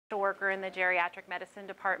worker in the geriatric medicine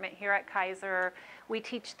department here at Kaiser. We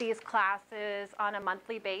teach these classes on a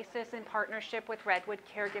monthly basis in partnership with Redwood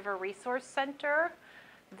Caregiver Resource Center.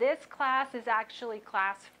 This class is actually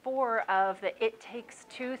class 4 of the It Takes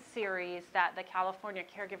Two series that the California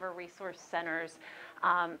Caregiver Resource Centers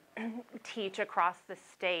teach across the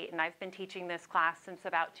state, and I've been teaching this class since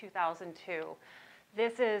about 2002.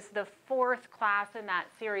 This is the 4th class in that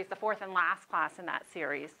series, the 4th and last class in that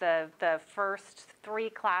series. The first 3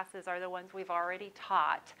 classes are the ones we've already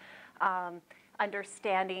taught.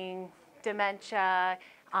 Understanding dementia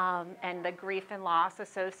and the grief and loss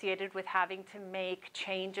associated with having to make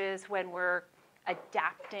changes when we're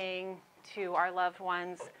adapting to our loved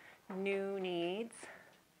ones' new needs.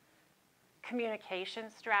 Communication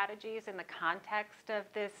strategies in the context of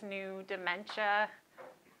this new dementia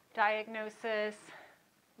diagnosis.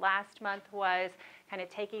 Last month was kind of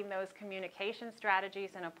taking those communication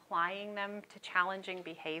strategies and applying them to challenging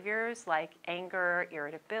behaviors like anger,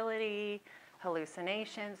 irritability,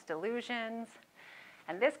 hallucinations, delusions.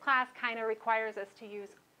 And this class kind of requires us to use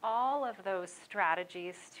all of those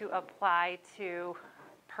strategies to apply to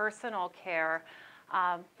personal care,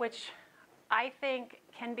 which I think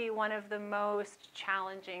can be one of the most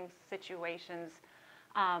challenging situations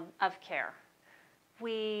of care.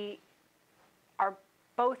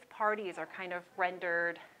 Both parties are kind of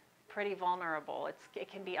rendered pretty vulnerable.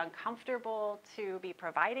 It can be uncomfortable to be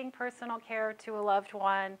providing personal care to a loved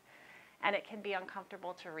one, and it can be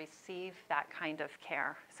uncomfortable to receive that kind of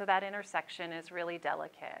care. So that intersection is really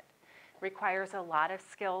delicate. It requires a lot of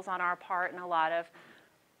skills on our part and a lot of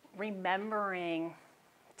remembering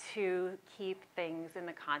to keep things in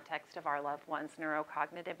the context of our loved one's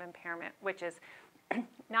neurocognitive impairment, which is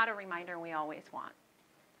not a reminder we always want.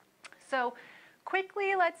 So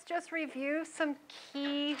quickly, let's just review some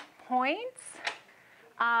key points.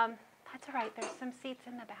 That's all right, there's some seats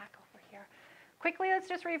in the back over here. Quickly, let's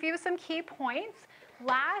just review some key points.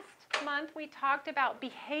 Last month, we talked about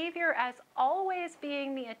behavior as always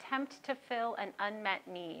being the attempt to fill an unmet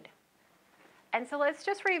need. And so let's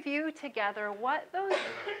just review together what those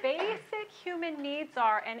basic human needs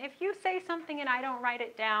are. And if you say something and I don't write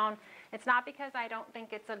it down, it's not because I don't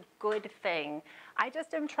think it's a good thing. I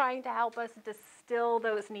just am trying to help us distill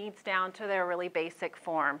those needs down to their really basic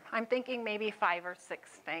form. I'm thinking maybe 5 or 6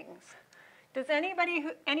 things. Does anybody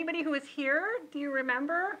who is here, do you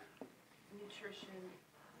remember? Nutrition.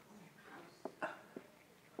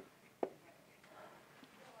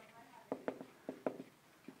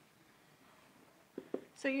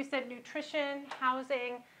 So you said nutrition,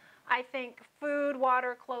 housing. I think food,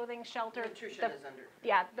 water, clothing, shelter. Nutrition is under.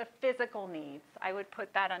 Yeah, the physical needs. I would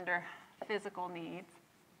put that under physical needs,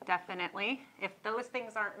 definitely. If those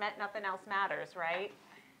things aren't met, nothing else matters, right?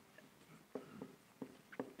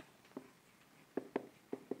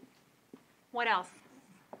 What else?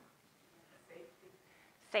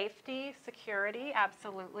 Safety, security,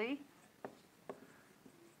 absolutely.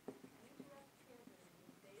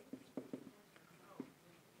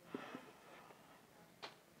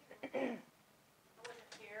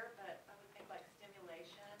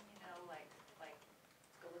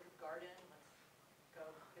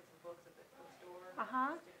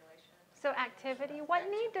 So activity, what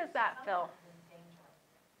need does that fill?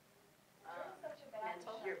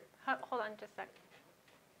 Hold on just a sec.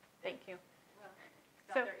 Thank you.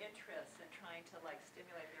 So their interests in trying to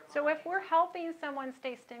stimulate their mind. So if we're helping someone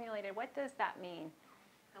stay stimulated, what does that mean?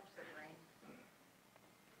 Helps their brain.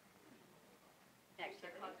 Next,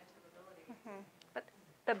 their cognitive ability. But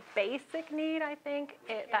the basic need, I think,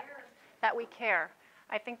 that we care.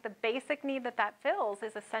 I think the basic need that fills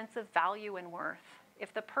is a sense of value and worth.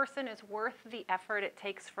 If the person is worth the effort it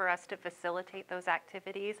takes for us to facilitate those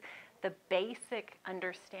activities, the basic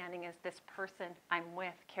understanding is this person I'm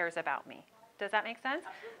with cares about me. Does that make sense?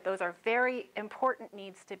 Absolutely. Those are very important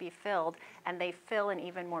needs to be filled, and they fill an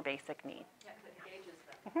even more basic need. Yeah, it engages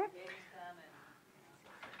them. Engages them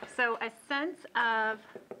and... So a sense of...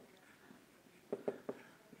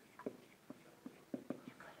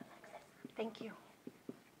 Thank you.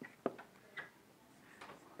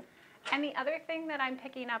 And the other thing that I'm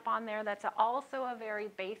picking up on there that's also a very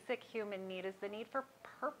basic human need is the need for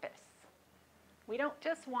purpose. We don't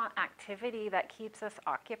just want activity that keeps us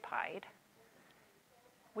occupied.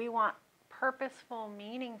 We want purposeful,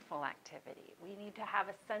 meaningful activity. We need to have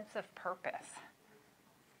a sense of purpose.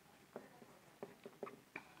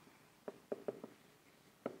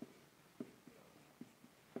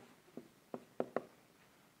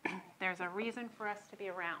 There's a reason for us to be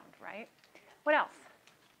around, right? What else?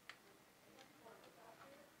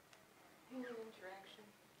 Human interaction.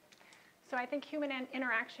 So I think human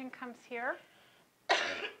interaction comes here.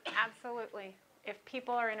 Absolutely. If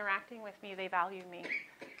people are interacting with me, they value me.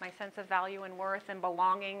 My sense of value and worth and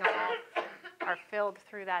belonging are filled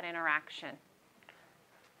through that interaction.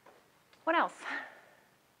 What else?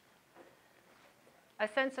 A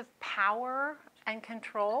sense of power and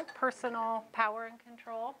control, personal power and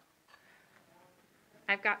control.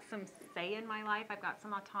 I've got some say in my life. I've got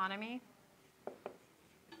some autonomy.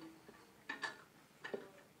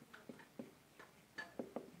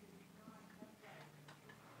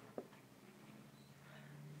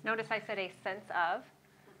 Notice I said a sense of,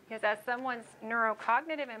 because as someone's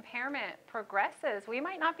neurocognitive impairment progresses, we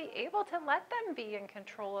might not be able to let them be in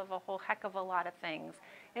control of a whole heck of a lot of things.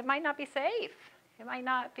 It might not be safe. It might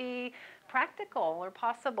not be practical or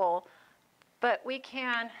possible, but we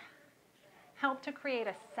can help to create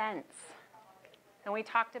a sense. And we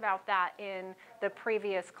talked about that in the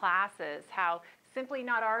previous classes, how simply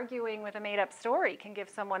not arguing with a made-up story can give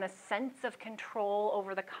someone a sense of control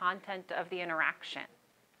over the content of the interaction.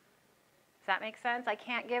 Does that make sense? I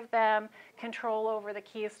can't give them control over the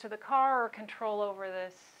keys to the car or control over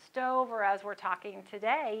the stove, or as we're talking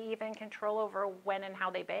today, even control over when and how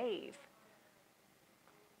they bathe.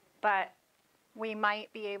 But we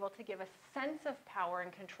might be able to give a sense of power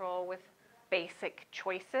and control with basic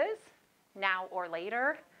choices, now or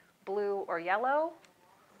later, blue or yellow,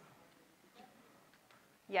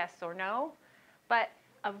 yes or no. But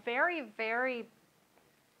a very, very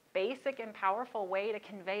basic and powerful way to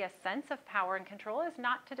convey a sense of power and control is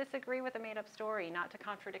not to disagree with a made-up story, not to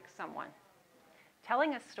contradict someone.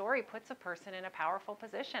 Telling a story puts a person in a powerful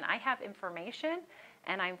position. I have information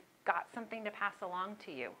and I've got something to pass along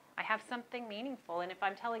to you. I have something meaningful, and if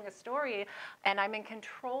I'm telling a story and I'm in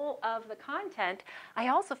control of the content, I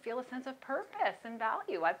also feel a sense of purpose and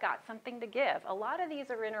value. I've got something to give. A lot of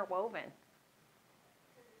these are interwoven.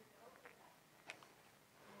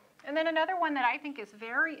 And then another one that I think is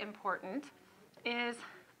very important is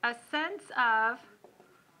a sense of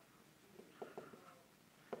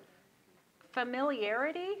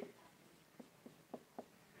familiarity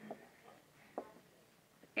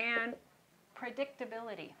and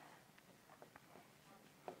predictability.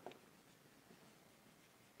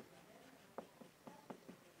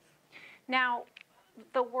 Now,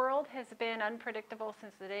 the world has been unpredictable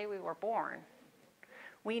since the day we were born.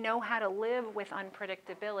 We know how to live with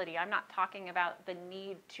unpredictability. I'm not talking about the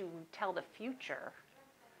need to tell the future.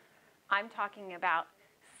 I'm talking about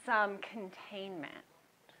some containment,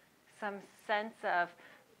 some sense of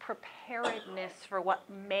preparedness for what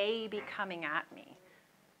may be coming at me.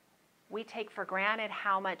 We take for granted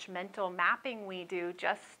how much mental mapping we do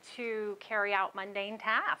just to carry out mundane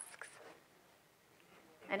tasks,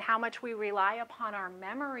 and how much we rely upon our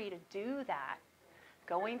memory to do that.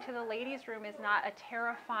 Going to the ladies' room is not a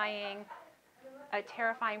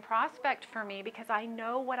terrifying prospect for me, because I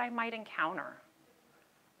know what I might encounter.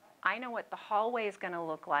 I know what the hallway is going to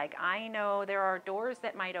look like. I know there are doors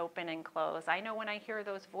that might open and close. I know when I hear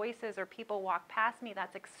those voices or people walk past me,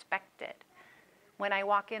 that's expected. When I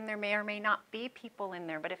walk in, there may or may not be people in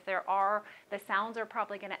there, but if there are, the sounds are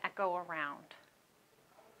probably going to echo around.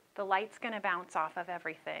 The light's going to bounce off of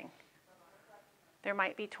everything. There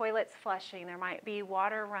might be toilets flushing. There might be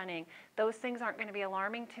water running. Those things aren't going to be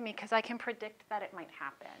alarming to me because I can predict that it might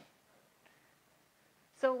happen.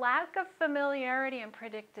 So lack of familiarity and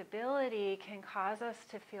predictability can cause us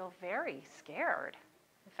to feel very scared.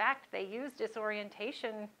 In fact, they use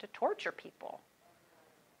disorientation to torture people.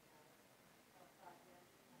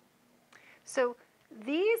 So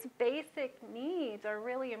these basic needs are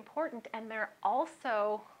really important, and they're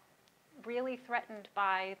also really threatened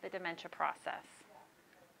by the dementia process.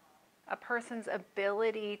 A person's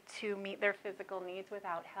ability to meet their physical needs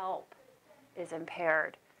without help is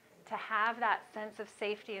impaired. To have that sense of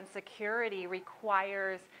safety and security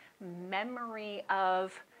requires memory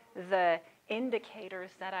of the indicators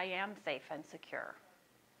that I am safe and secure,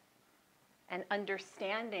 and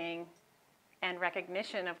understanding and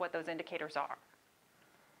recognition of what those indicators are.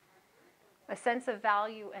 A sense of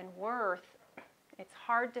value and worth. It's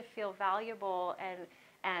hard to feel valuable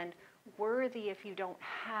and worthy if you don't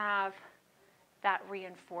have that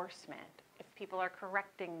reinforcement. If people are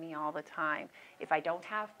correcting me all the time, if I don't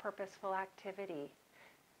have purposeful activity,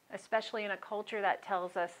 especially in a culture that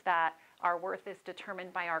tells us that our worth is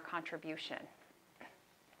determined by our contribution.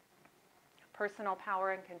 Personal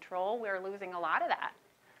power and control, we're losing a lot of that.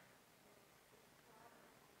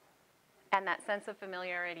 And that sense of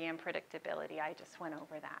familiarity and predictability, I just went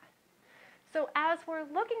over that. So as we're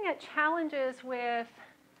looking at challenges with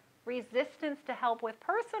resistance to help with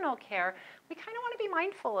personal care, we kind of want to be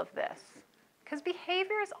mindful of this. Because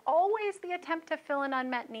behavior is always the attempt to fill an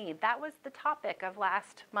unmet need. That was the topic of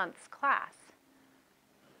last month's class.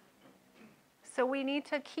 So we need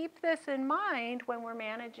to keep this in mind when we're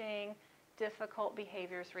managing difficult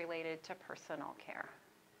behaviors related to personal care.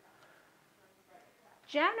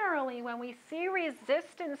 Generally, when we see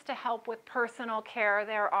resistance to help with personal care,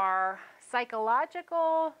 there are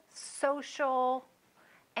psychological, social,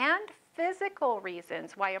 and physical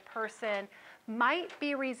reasons why a person might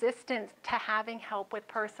be resistant to having help with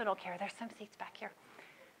personal care. There's some seats back here.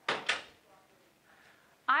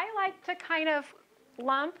 I like to kind of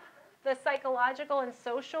lump the psychological and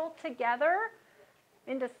social together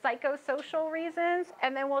into psychosocial reasons,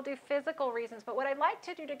 and then we'll do physical reasons. But what I'd like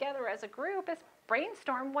to do together as a group is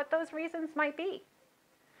brainstorm what those reasons might be.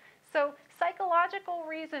 So psychological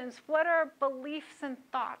reasons, what are beliefs and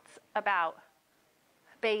thoughts about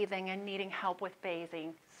bathing and needing help with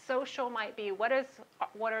bathing? Social might be, what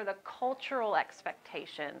are the cultural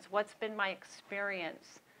expectations? What's been my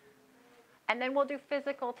experience? And then we'll do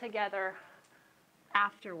physical together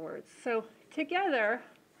afterwards. So together,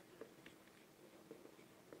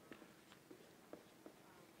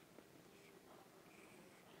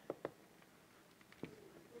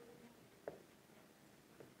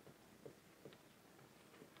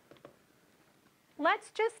 let's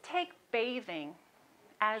just take bathing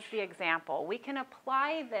as the example. We can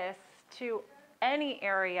apply this to any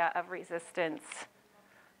area of resistance,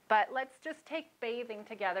 but let's just take bathing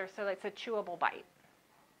together so it's a chewable bite.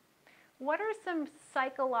 What are some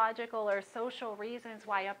psychological or social reasons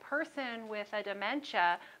why a person with a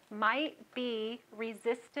dementia might be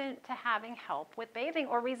resistant to having help with bathing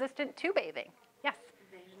or resistant to bathing? Yes?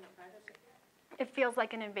 Invasion of privacy. It feels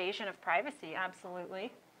like an invasion of privacy,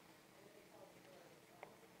 absolutely.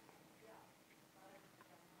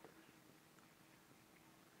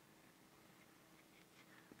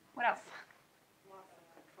 What else? Loss of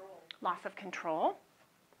control. Loss of control.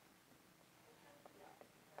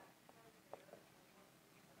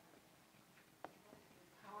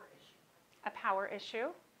 Power issue. A power issue.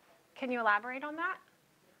 Can you elaborate on that?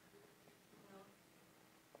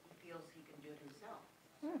 He feels he can do it himself.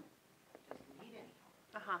 Doesn't need any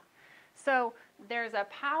help. Uh-huh. So there's a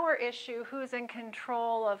power issue. Who's in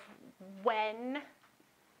control of when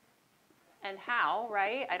and how,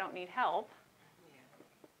 right? I don't need help.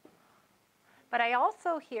 But I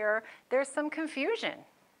also hear there's some confusion.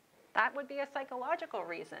 That would be a psychological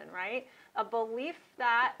reason, right? A belief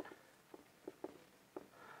that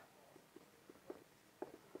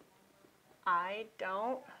I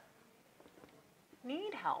don't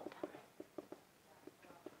need help.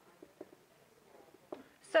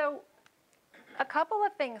 So a couple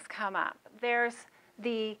of things come up. There's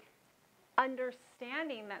the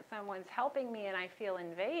understanding that someone's helping me and I feel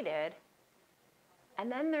invaded. And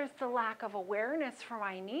then there's the lack of awareness for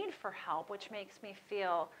my need for help, which makes me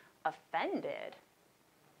feel offended.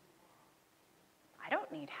 I don't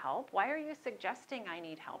need help. Why are you suggesting I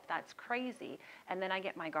need help? That's crazy. And then I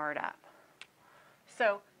get my guard up.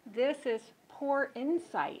 So this is poor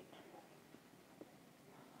insight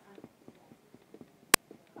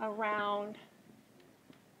around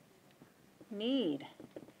need.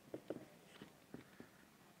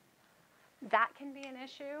 That can be an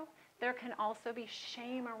issue. There can also be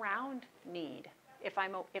shame around need if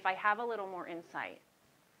I have a little more insight.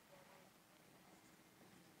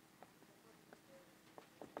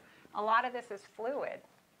 A lot of this is fluid.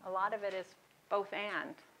 A lot of it is both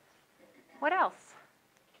and. What else?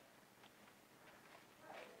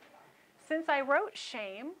 Since I wrote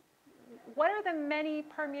shame, what are the many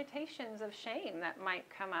permutations of shame that might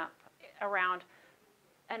come up around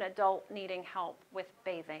an adult needing help with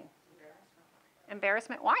bathing?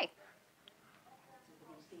 Embarrassment. Why?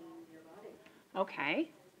 Okay.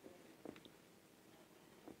 Just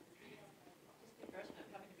embarrassment of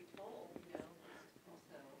having to be told,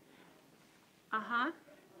 also. Uh-huh.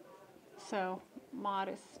 So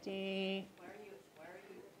modesty. Why are you,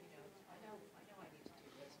 I know I need to do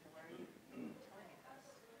this, but why are you telling me this?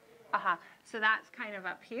 Uh-huh. So that's kind of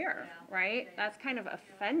up here, Yeah. right? That's kind of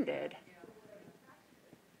offended.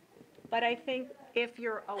 But I think if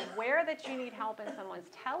you're aware that you need help and someone's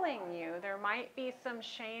telling you, there might be some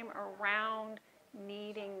shame around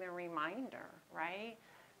needing the reminder, right?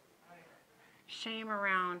 Shame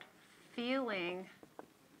around feeling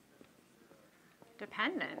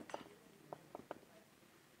dependent.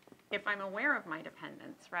 If I'm aware of my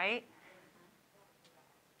dependence, right?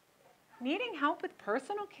 Needing help with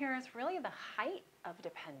personal care is really the height of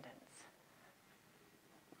dependence.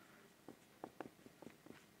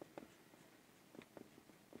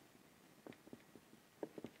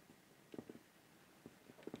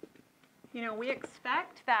 You know, we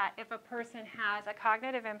expect that if a person has a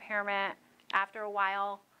cognitive impairment, after a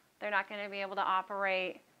while, they're not going to be able to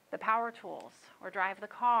operate the power tools or drive the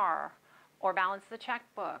car or balance the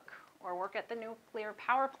checkbook or work at the nuclear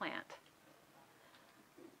power plant.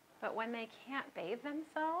 But when they can't bathe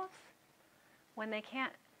themselves, when they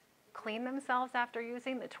can't clean themselves after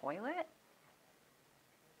using the toilet,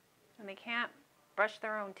 when they can't brush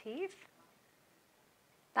their own teeth,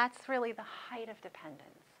 that's really the height of dependence.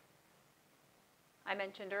 I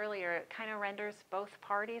mentioned earlier, it kind of renders both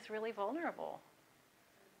parties really vulnerable.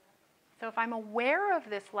 So if I'm aware of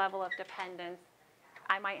this level of dependence,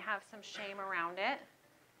 I might have some shame around it.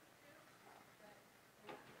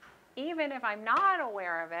 Even if I'm not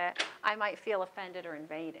aware of it, I might feel offended or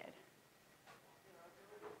invaded.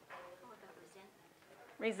 How about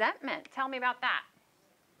resentment? Resentment, tell me about that.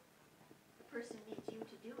 The person needs you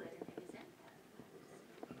to do it and they resent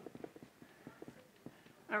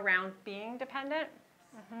that. Around being dependent?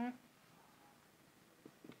 Mm-hmm.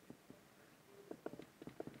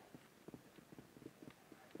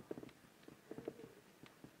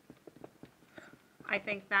 I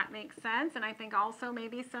think that makes sense, and I think also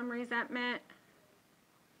maybe some resentment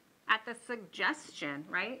at the suggestion,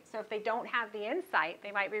 right? So if they don't have the insight,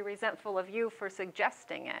 they might be resentful of you for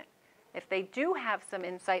suggesting it. If they do have some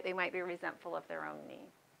insight, they might be resentful of their own need.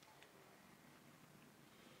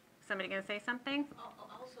 Somebody going to say something?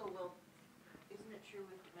 Also, isn't it true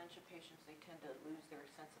with dementia patients, they tend to lose their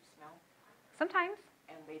sense of smell? Sometimes.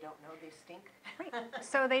 And they don't know they stink? Right.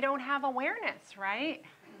 So they don't have awareness, right?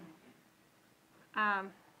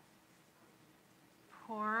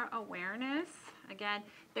 Poor awareness. Again,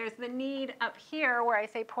 there's the need up here where I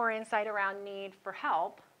say poor insight around need for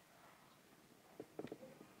help.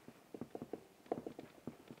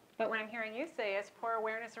 But what I'm hearing you say is poor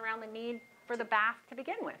awareness around the need for the bath to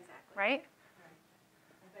begin with, right?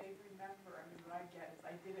 They remember, I mean, what I get is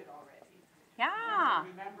I did it already. Yeah.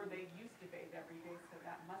 Remember, they used to bathe every day, so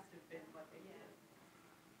that must have been what they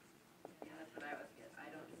did. Yeah, that's what I always get.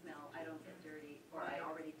 I don't smell, I don't get dirty, or I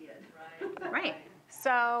already did. Right.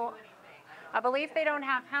 So a belief they don't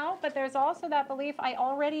have help, but there's also that belief I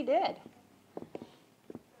already did.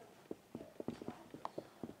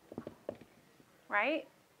 Right?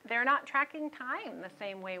 They're not tracking time the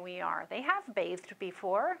same way we are. They have bathed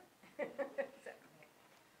before.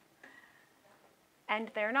 And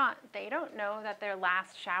they don't know that their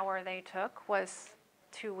last shower they took was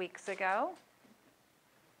 2 weeks ago.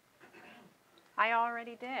 I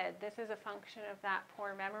already did. This is a function of that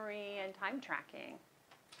poor memory and time tracking.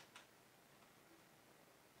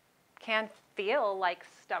 Can feel like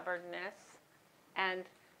stubbornness and,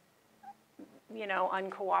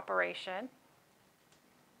 uncooperation,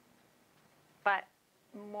 but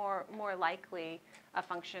more likely a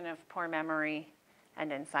function of poor memory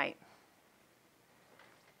and insight.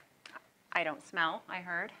 I don't smell, I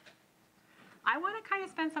heard. I want to kind of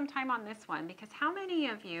spend some time on this one because how many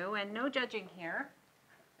of you, and no judging here,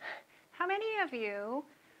 how many of you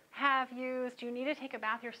have used, you need to take a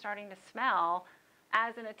bath, you're starting to smell,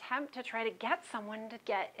 as an attempt to try to get someone to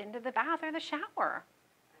get into the bath or the shower?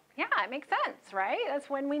 Yeah, it makes sense, right? That's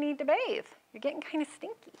when we need to bathe. You're getting kind of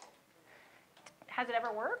stinky. Has it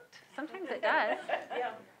ever worked? Sometimes it does.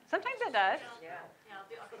 Yeah. Sometimes it does. Yeah. Yeah, I'll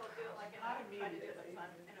do it like in a, try to do it fun,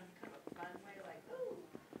 in a kind of a fun way, like, ooh.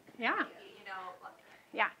 Yeah.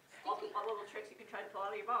 Yeah. All little tricks you can try to pull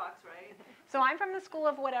out of your box, right? So I'm from the school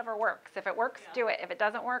of whatever works. If it works, do it. If it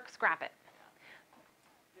doesn't work, scrap it.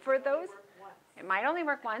 For those, it might only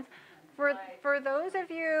work once. For those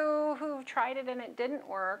of you who've tried it and it didn't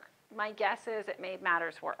work, my guess is it made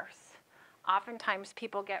matters worse. Oftentimes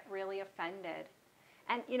people get really offended.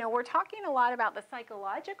 And we're talking a lot about the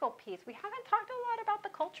psychological piece. We haven't talked a lot about the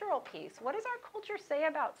cultural piece. What does our culture say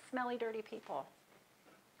about smelly, dirty people?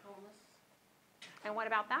 Coldness? And what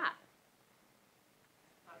about that?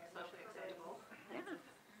 Socially acceptable. Yeah.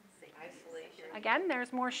 Isolation. Again,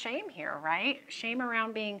 there's more shame here, right? Shame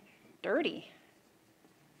around being dirty.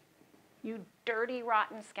 You dirty,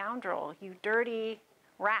 rotten scoundrel. You dirty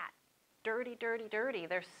rat. Dirty, dirty, dirty.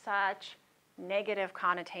 There's such negative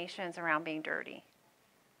connotations around being dirty.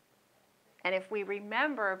 And if we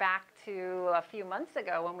remember back to a few months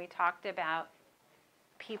ago when we talked about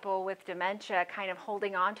people with dementia kind of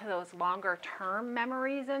holding on to those longer term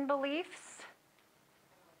memories and beliefs,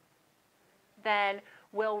 then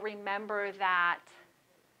we'll remember that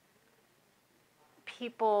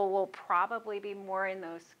people will probably be more in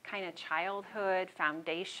those kind of childhood,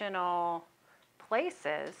 foundational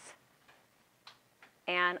places.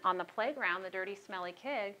 And on the playground, the dirty, smelly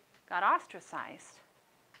kid got ostracized,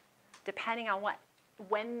 depending on what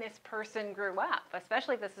when this person grew up,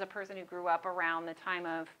 especially if this is a person who grew up around the time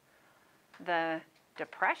of the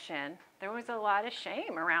Depression. There was a lot of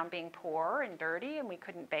shame around being poor and dirty, and we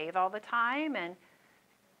couldn't bathe all the time, and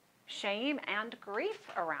shame and grief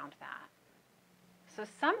around that. So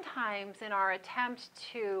sometimes in our attempt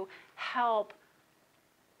to help,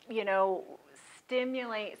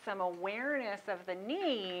 stimulate some awareness of the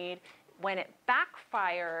need, when it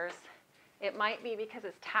backfires, it might be because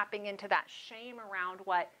it's tapping into that shame around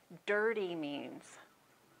what dirty means.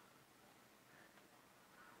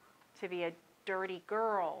 To be a dirty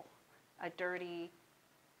girl, a dirty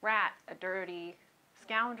rat, a dirty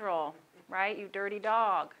scoundrel, right? You dirty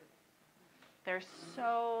dog. There's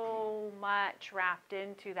so much wrapped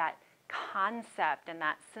into that concept and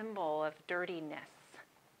that symbol of dirtiness.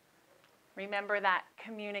 Remember that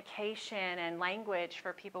communication and language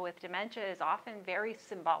for people with dementia is often very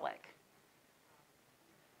symbolic.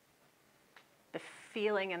 The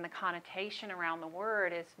feeling and the connotation around the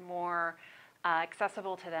word is more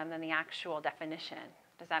accessible to them than the actual definition.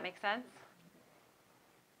 Does that make sense?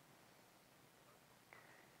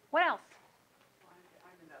 What else? Well,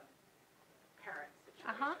 I'm in a parent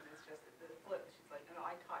situation. Uh-huh. It's just the flip. She's like,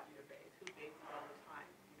 I taught you to bathe. Who bathes you all the time?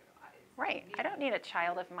 Right. I don't need a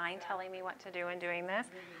child of mine telling me what to do and doing this.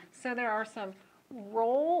 So there are some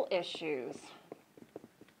role issues.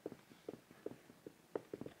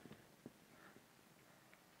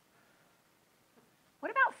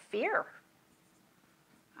 What about fear?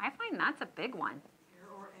 I find that's a big one. Fear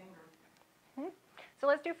or anger. So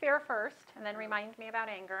let's do fear first, and then remind me about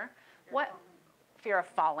anger. What? Fear of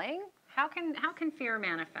falling. How can fear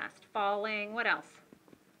manifest? Falling. What else?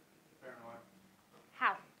 Paranoia.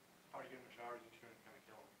 How? How do you get in the shower? You should kind of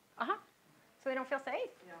kill them. So they don't feel safe.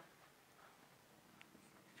 Yeah.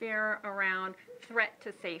 Fear around threat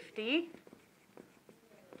to safety.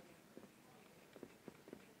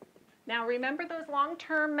 Now remember those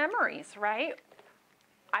long-term memories, right?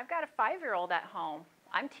 I've got a 5-year-old at home.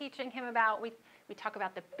 I'm teaching him about, we talk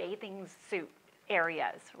about the bathing suit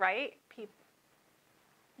areas, right?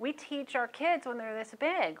 We teach our kids when they're this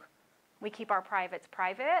big. We keep our privates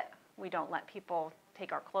private. We don't let people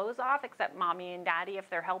take our clothes off except mommy and daddy if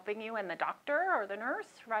they're helping you and the doctor or the nurse,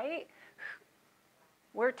 right?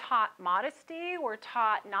 We're taught modesty. We're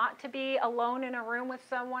taught not to be alone in a room with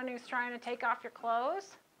someone who's trying to take off your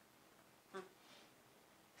clothes.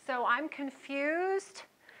 So I'm confused.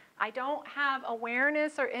 I don't have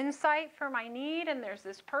awareness or insight for my need, and there's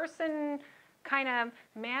this person kind of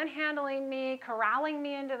manhandling me, corralling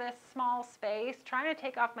me into this small space, trying to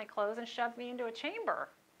take off my clothes and shove me into a chamber.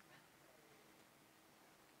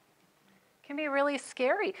 It can be really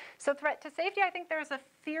scary. So threat to safety, I think there's a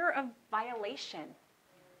fear of violation.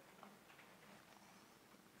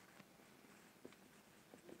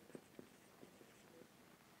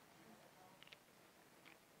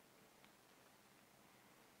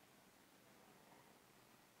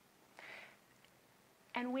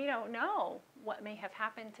 And we don't know what may have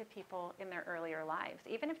happened to people in their earlier lives,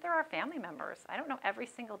 even if they're our family members. I don't know every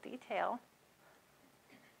single detail.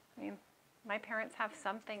 I mean, my parents have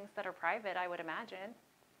some things that are private, I would imagine.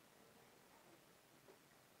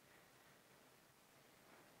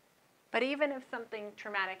 But even if something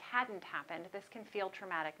traumatic hadn't happened, this can feel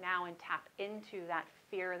traumatic now and tap into that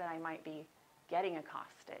fear that I might be getting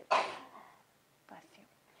accosted. Bless you.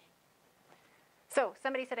 So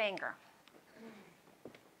somebody said anger.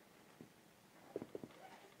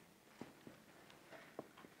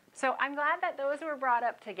 So I'm glad that those were brought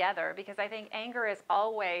up together because I think anger is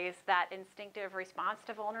always that instinctive response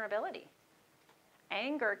to vulnerability.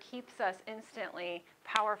 Anger keeps us instantly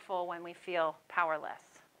powerful when we feel powerless.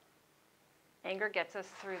 Anger gets us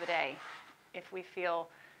through the day if we feel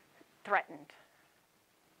threatened.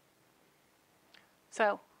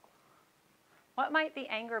 So, what might the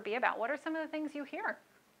anger be about? What are some of the things you hear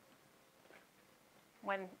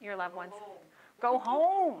when your loved ones go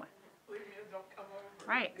home? Leave me and don't come over.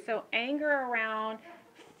 Right, so anger around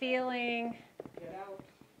feeling Get out.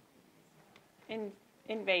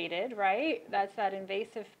 invaded, right? That's that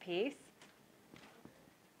invasive piece.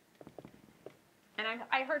 And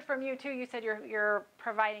I heard from you too, you said you're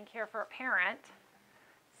providing care for a parent.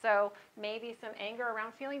 So maybe some anger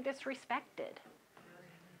around feeling disrespected.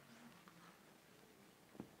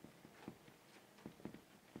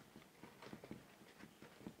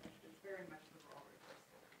 It's very much the role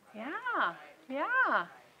reversal. Yeah, yeah.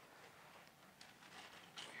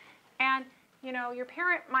 And, you know, your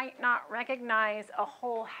parent might not recognize a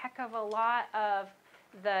whole heck of a lot of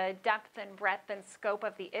the depth and breadth and scope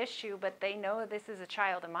of the issue, but they know this is a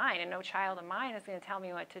child of mine, and no child of mine is going to tell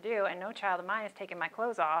me what to do, and no child of mine is taking my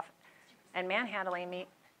clothes off and manhandling me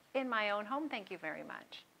in my own home, thank you very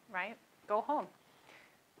much, right? Go home.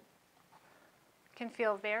 Can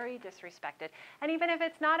feel very disrespected. And even if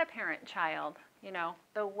it's not a parent-child, you know,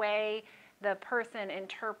 the way the person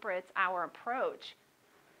interprets our approach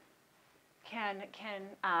can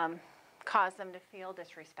cause them to feel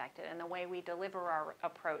disrespected, and the way we deliver our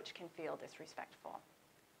approach can feel disrespectful.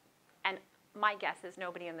 And my guess is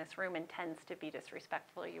nobody in this room intends to be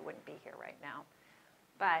disrespectful, or you wouldn't be here right now.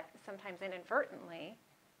 But sometimes inadvertently,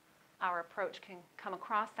 our approach can come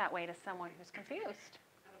across that way to someone who's confused.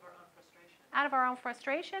 Out of our own frustration. Out of our own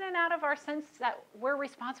frustration and out of our sense that we're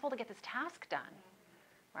responsible to get this task done,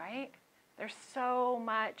 right? There's so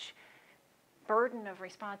much burden of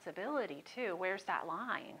responsibility too. Where's that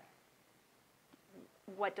line?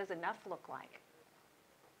 What does enough look like?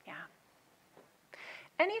 Yeah.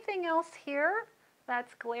 Anything else here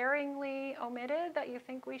that's glaringly omitted that you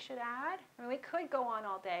think we should add? I mean, we could go on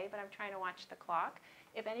all day, but I'm trying to watch the clock.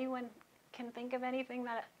 If anyone can think of anything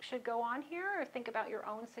that should go on here, or think about your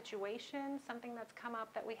own situation, something that's come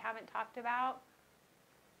up that we haven't talked about,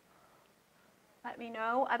 let me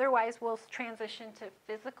know. Otherwise, we'll transition to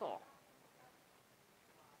physical.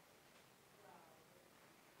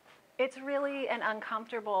 It's really an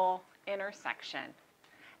uncomfortable intersection.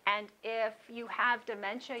 And if you have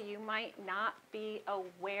dementia, you might not be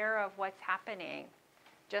aware of what's happening.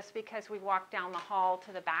 Just because we walk down the hall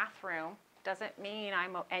to the bathroom doesn't mean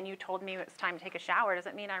and you told me it's time to take a shower,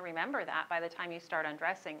 doesn't mean I remember that by the time you start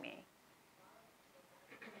undressing me.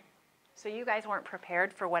 So you guys weren't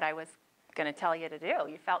prepared for what I was going to tell you to do.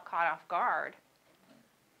 You felt caught off guard.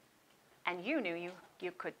 And you knew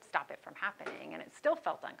you could stop it from happening, and it still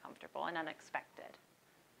felt uncomfortable and unexpected.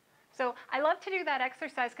 So I love to do that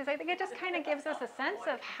exercise because I think it just kind of gives us a sense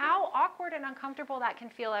of how awkward and uncomfortable that can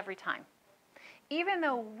feel every time. Even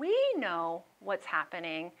though we know what's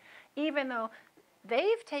happening, even though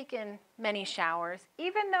they've taken many showers,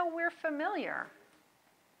 even though we're familiar,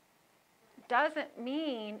 doesn't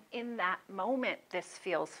mean in that moment this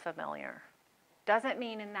feels familiar. Doesn't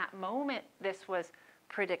mean in that moment this was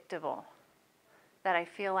predictable, that I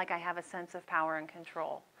feel like I have a sense of power and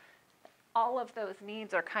control. All of those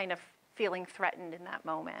needs are kind of feeling threatened in that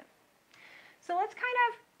moment. So let's kind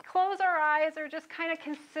of close our eyes or just kind of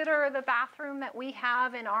consider the bathroom that we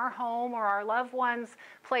have in our home or our loved one's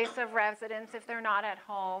place of residence if they're not at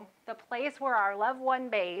home, the place where our loved one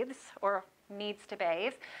bathes or needs to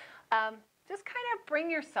bathe. Just kind of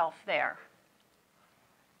bring yourself there.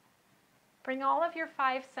 Bring all of your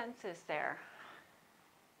 5 senses there.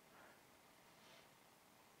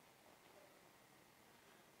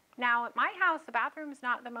 Now, at my house, the bathroom is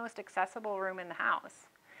not the most accessible room in the house.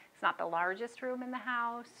 It's not the largest room in the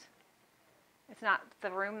house. It's not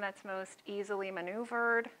the room that's most easily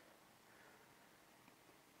maneuvered.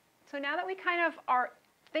 So now that we kind of are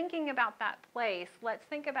thinking about that place, let's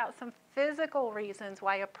think about some physical reasons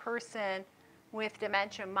why a person with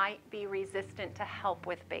dementia might be resistant to help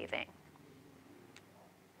with bathing.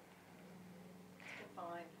 It's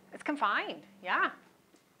confined. It's confined, yeah.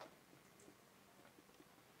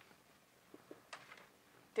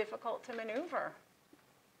 Difficult to maneuver.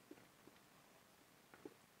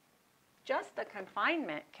 Just the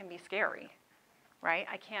confinement can be scary, right?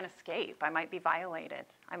 I can't escape. I might be violated.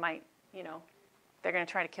 I might, they're going to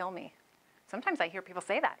try to kill me. Sometimes I hear people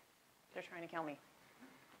say that. They're trying to kill me.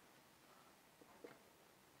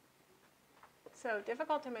 So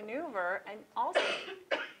difficult to maneuver and also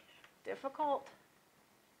difficult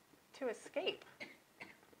to escape.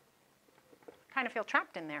 Kind of feel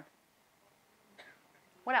trapped in there.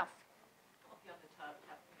 What else? Well, if you have the tub,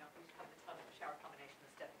 if you have the tub and the shower combination,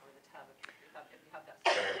 the stepping over the tub, if you have that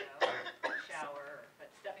shower, but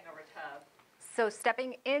stepping over a tub. So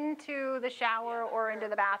stepping into the shower or into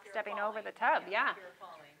the bath, stepping over the tub, yeah. Fear of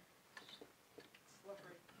falling.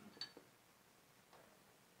 Slippery.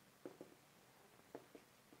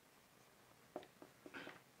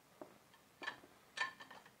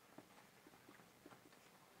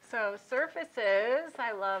 So surfaces,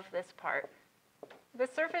 I love this part. The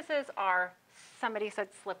surfaces are, somebody said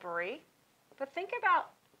slippery, but think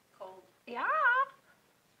about Cold. yeah,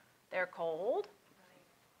 they're cold,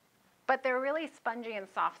 but they're really spongy and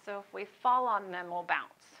soft, so if we fall on them, we'll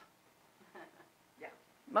bounce. Yeah.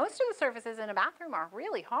 Most of the surfaces in a bathroom are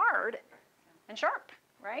really hard and sharp,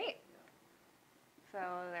 right? So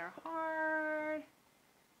they're hard,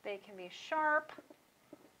 they can be sharp,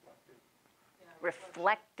 Yeah,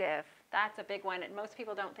 reflective. That's a big one, and most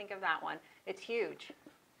people don't think of that one. It's huge.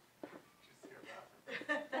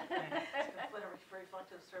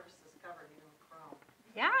 Reflective surfaces covered even with chrome.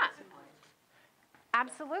 Yeah,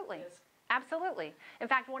 absolutely. Absolutely. In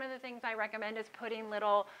fact, one of the things I recommend is putting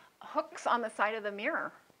little hooks on the side of the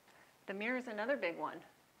mirror. The mirror is another big one.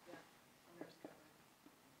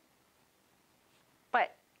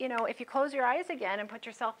 But, you know, if you close your eyes again and put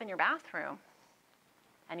yourself in your bathroom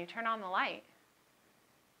and you turn on the light,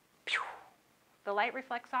 phew, the light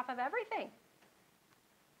reflects off of everything.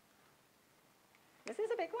 This is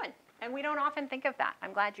a big one. And we don't often think of that.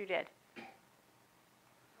 I'm glad you did.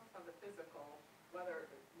 Also the physical, whether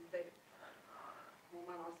they,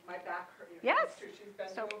 well, my back hurt, you know, Yes. it's true, she's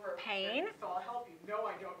bent So over. pain. So I'll help you. No,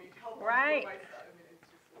 I don't need help. I'll do it Right. myself. I mean, it's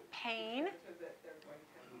just. Pain. Because they're going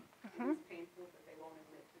to, it's painful, but they won't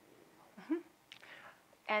admit to needing help.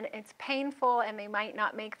 And it's painful, and they might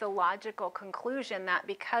not make the logical conclusion that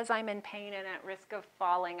because I'm in pain and at risk of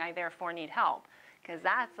falling, I therefore need help. Because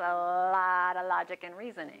that's a lot of logic and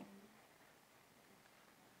reasoning.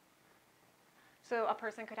 So a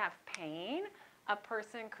person could have pain. A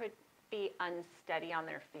person could be unsteady on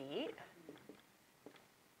their feet.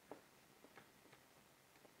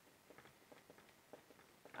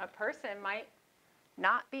 A person might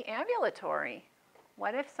not be ambulatory.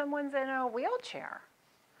 What if someone's in a wheelchair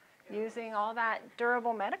using all that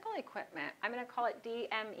durable medical equipment? I'm going to call it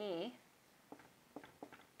DME.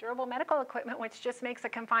 Durable medical equipment, which just makes a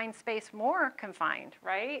confined space more confined,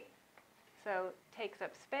 right? So takes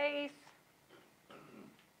up space.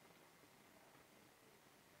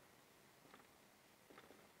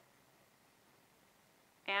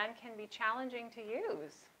 And can be challenging to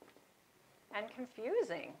use and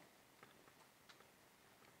confusing.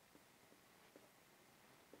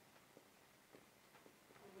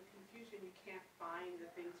 With confusion, you can't find the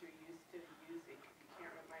things you're used to using. You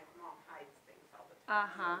can't, my mom hides things all the time.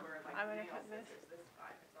 Uh-huh. So where, like, I'm gonna nail put this- scissors this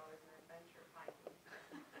time, it's always an adventure finding.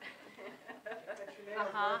 Cut your nails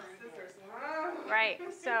Uh-huh. with scissors. Ah. Right,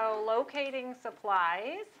 so locating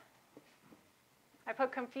supplies. I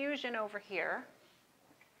put confusion over here.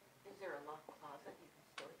 Is there a locked closet you can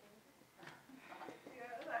store things in?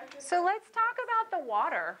 Yeah, I just- So let's talk about the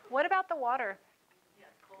water. What about the water? Yeah,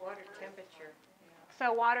 it's cold. Water temperature.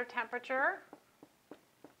 So water temperature.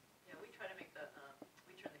 Yeah, we try to make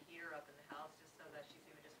we turn the heater up in the house just so that she's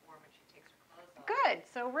even just warm when she takes her clothes off. Good,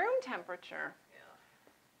 so room temperature. Yeah.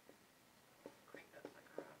 Crank that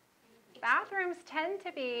sucker up. Bathrooms tend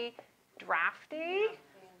to be drafty.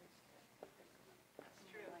 That's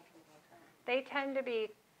true. They tend to be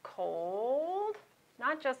cold,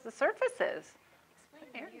 not just the surfaces.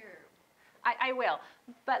 Explain here. I will,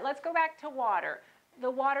 but let's go back to water. The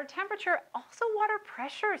water temperature, also water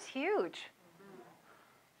pressure is huge.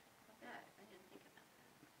 I didn't think about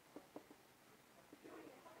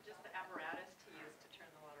that. Just the apparatus to use to turn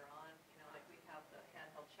the water on, you know, like we have the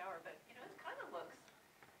handheld shower, but, you know, it kind of looks,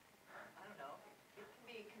 I don't know, it can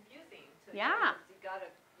be confusing to Yeah. use. You gotta,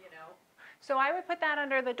 you know, So I would put that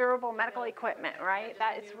under the durable medical equipment, right? just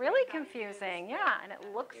That is new really thing, how you do this confusing, stuff. yeah, and it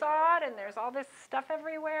looks odd, and there's all this stuff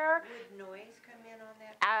everywhere. Would noise come in on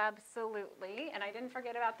that? Absolutely, and I didn't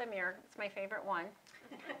forget about the mirror. It's my favorite one.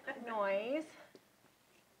 Noise.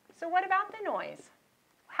 So what about the noise?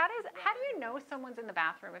 How do you know someone's in the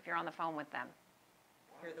bathroom if you're on the phone with them?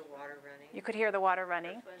 Hear the water running? You could hear the water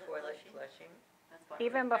running. Toilet flushing? that's why.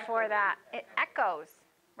 Even before that, it echoes,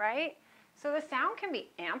 right? So the sound can be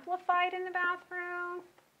amplified in the bathroom.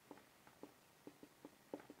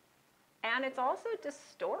 And it's also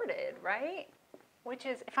distorted, right? Which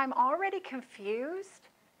is, if I'm already confused,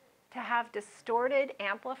 to have distorted,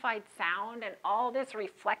 amplified sound and all this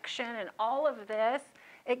reflection and all of this,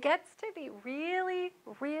 it gets to be really,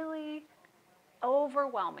 really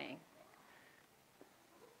overwhelming.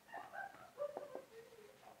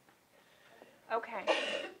 Okay.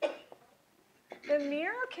 The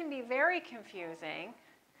mirror can be very confusing.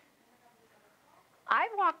 I've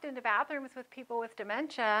walked into bathrooms with people with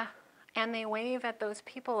dementia, and they wave at those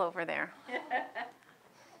people over there.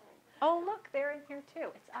 Oh, look, they're in here too.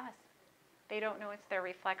 It's us. They don't know it's their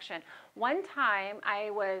reflection. One time, I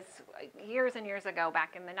was, years and years ago,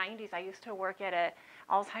 back in the 90s, I used to work at an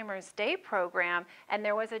Alzheimer's Day program, and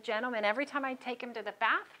there was a gentleman, every time I'd take him to the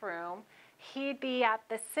bathroom, he'd be at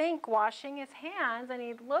the sink washing his hands, and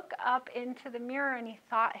he'd look up into the mirror, and he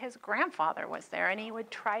thought his grandfather was there, and he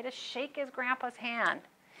would try to shake his grandpa's hand.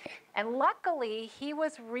 And luckily, he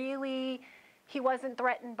wasn't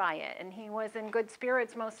threatened by it, and he was in good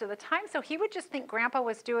spirits most of the time, so he would just think Grandpa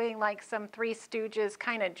was doing like some Three Stooges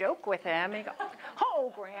kind of joke with him, and he'd go,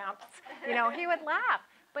 "Oh, Gramps," you know, he would laugh,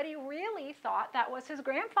 but he really thought that was his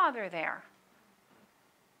grandfather there.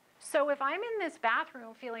 So if I'm in this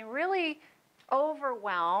bathroom feeling really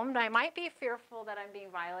overwhelmed, I might be fearful that I'm being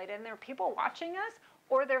violated, and there are people watching us,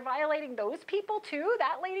 or they're violating those people too.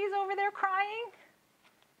 That lady's over there crying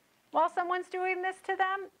while someone's doing this to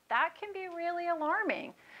them. That can be really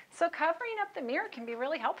alarming. So covering up the mirror can be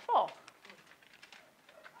really helpful.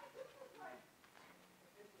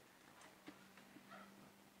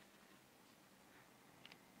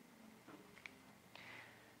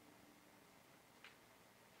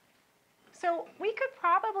 So we could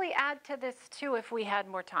probably add to this too if we had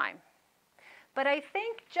more time. But I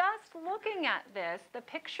think just looking at this, the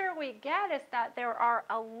picture we get is that there are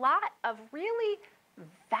a lot of really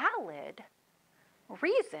valid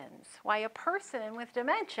reasons why a person with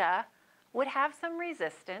dementia would have some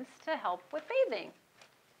resistance to help with bathing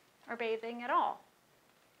or bathing at all.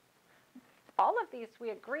 All of these, we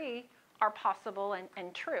agree, are possible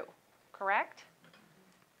and true, correct?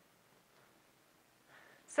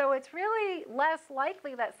 So it's really less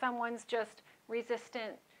likely that someone's just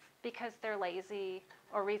resistant because they're lazy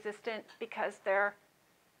or resistant because they're,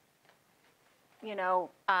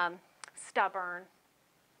 stubborn.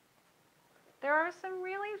 There are some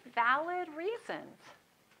really valid reasons.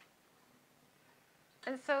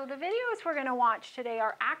 And so the videos we're going to watch today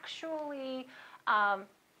are actually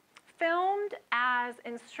filmed as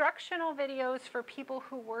instructional videos for people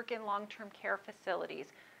who work in long-term care facilities.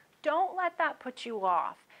 Don't let that put you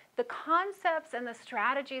off. The concepts and the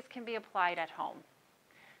strategies can be applied at home.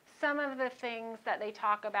 Some of the things that they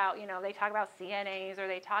talk about, they talk about CNAs or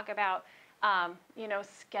they talk about,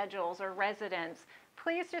 schedules or residents.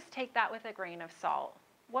 Please just take that with a grain of salt.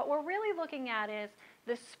 What we're really looking at is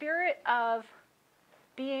the spirit of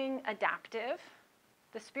being adaptive,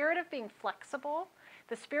 the spirit of being flexible,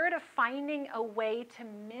 the spirit of finding a way to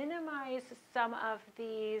minimize some of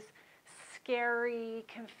these scary,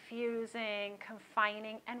 confusing,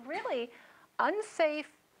 confining, and really unsafe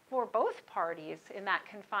for both parties in that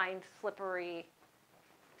confined, slippery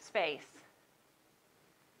space.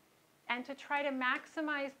 And to try to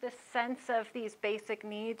maximize the sense of these basic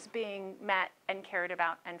needs being met and cared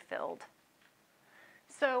about and filled.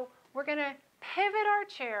 So we're going to pivot our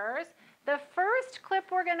chairs. The first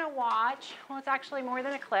clip we're going to watch, well, it's actually more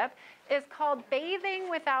than a clip, is called Bathing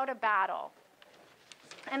Without a Battle.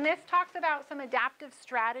 And this talks about some adaptive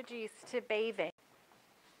strategies to bathing.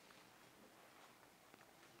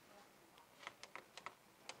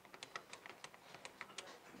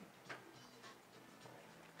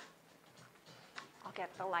 I'll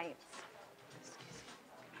get the lights. Excuse me.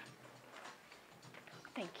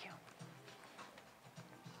 Thank you.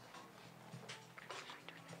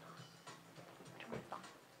 Turn this on.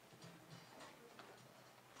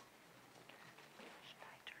 Should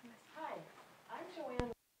I turn this on? Hi, I'm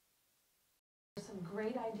Joanne. Some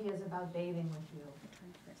great ideas about bathing with you.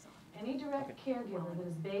 Any direct caregiver that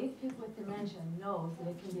has bathed people with dementia knows that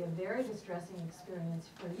it can be a very distressing experience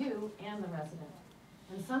for you and the resident,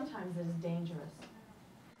 and sometimes it is dangerous.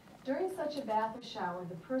 During such a bath or shower,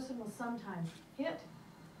 the person will sometimes hit,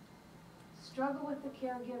 struggle with the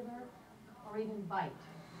caregiver, or even bite.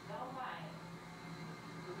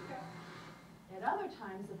 At other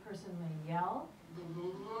times, the person may yell.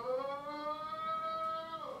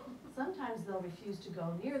 Sometimes they'll refuse to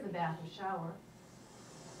go near the bath or shower.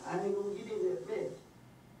 I ain't gonna get in that bed.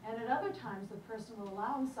 And at other times, the person will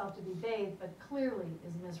allow himself to be bathed, but clearly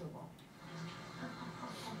is miserable.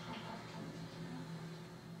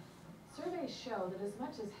 Surveys show that as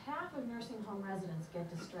much as half of nursing home residents get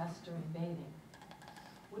distressed during bathing.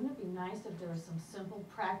 Wouldn't it be nice if there were some simple,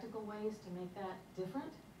 practical ways to make that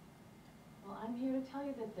different? Well, I'm here to tell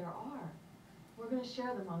you that there are. We're going to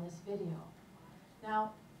share them on this video.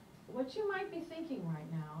 Now, what you might be thinking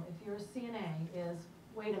right now, if you're a CNA, is,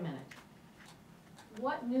 wait a minute.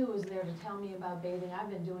 What new is there to tell me about bathing? I've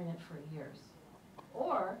been doing it for years.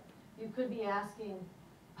 Or you could be asking,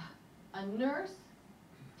 a nurse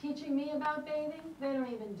teaching me about bathing? They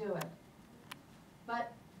don't even do it.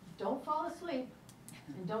 But don't fall asleep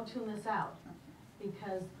and don't tune this out,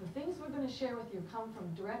 because the things we're going to share with you come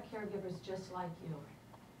from direct caregivers just like you.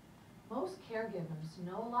 Most caregivers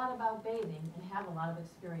know a lot about bathing and have a lot of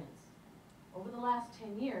experience. Over the last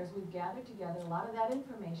 10 years, we've gathered together a lot of that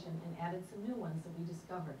information and added some new ones that we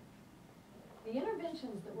discovered. The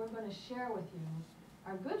interventions that we're going to share with you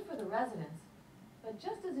are good for the residents, but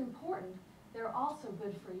just as important, they're also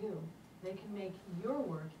good for you. They can make your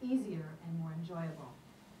work easier and more enjoyable.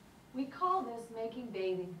 We call this making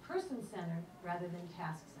bathing person-centered rather than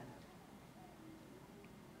task-centered.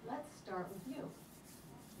 Let's start with you.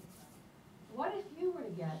 What if you were to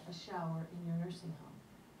get a shower in your nursing home?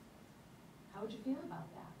 How would you feel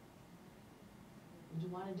about that? Would you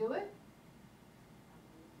want to do it?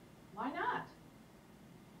 Why not?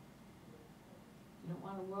 You don't want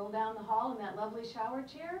Want to whirl down the hall in that lovely shower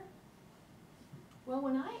chair? Well,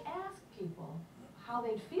 when I ask people how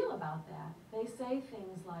they'd feel about that, they say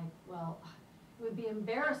things like, well, it would be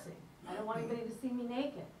embarrassing. I don't want anybody to see me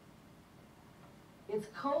naked. It's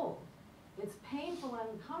cold. It's painful and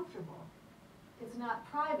uncomfortable. It's not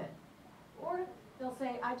private. Or they'll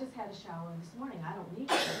say, I just had a shower this morning. I don't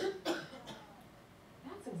need it.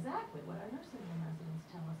 That's exactly what our nursing home residents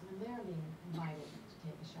tell us when they're being invited to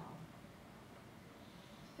take a shower.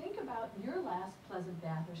 Think about your last pleasant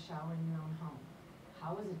bath or shower in your own home.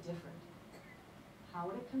 How was it different? How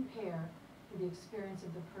would it compare to the experience of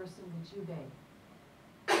the person that you bathed?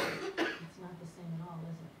 It's not the same at all,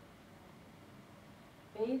 is it?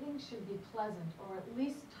 Bathing should be pleasant, or at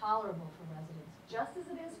least tolerable for residents, just as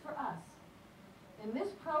it is for us. In this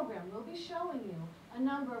program, we'll be showing you a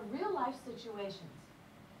number of real-life situations.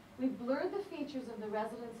 We've blurred the features of the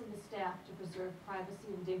residents and the staff to preserve privacy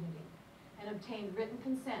and dignity, and obtained written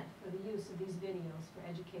consent for the use of these videos for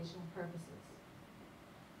educational purposes.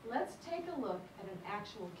 Let's take a look at an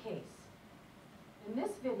actual case. In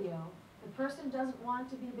this video, the person doesn't want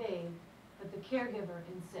to be bathed, but the caregiver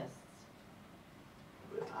insists.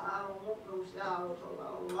 But I don't want no shower, so I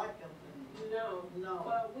don't like them. No. No.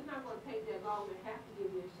 Well, we're not gonna take that long to have to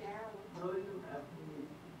give you a shower. No, you don't have to.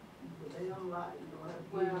 But they don't like, you don't have to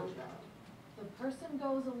give no shower. The person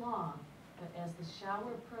goes along, but as the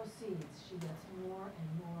shower proceeds, she gets more and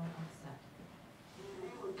more upset.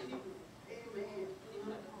 Amen.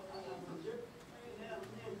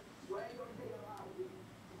 Why you gonna take a lot of it?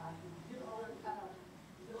 I can get all the time.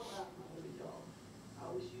 You don't have to hold it, y'all. I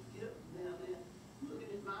wish you get down there. Look at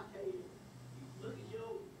this, my table. Look at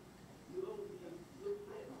your, look at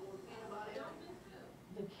anybody else.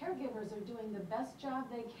 The caregivers are doing the best job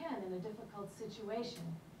they can in a difficult situation,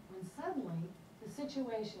 when suddenly the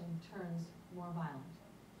situation turns more violent.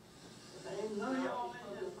 Ain't none of y'all in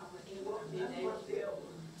this. That's what they're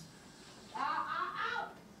doing. Ow!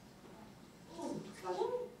 Ooh.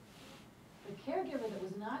 The caregiver that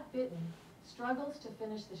was not bitten struggles to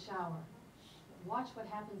finish the shower. Watch what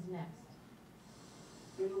happens next.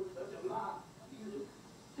 You know, such a lie. You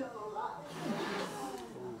tell a lie.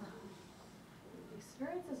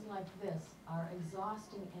 Experiences like this are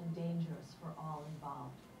exhausting and dangerous for all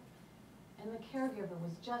involved. And the caregiver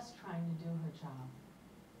was just trying to do her job.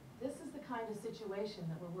 This is the kind of situation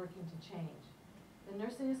that we're working to change. The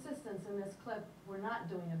nursing assistants in this clip were not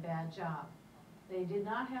doing a bad job. They did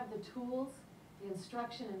not have the tools, the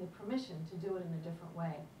instruction, and the permission to do it in a different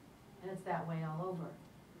way. And it's that way all over.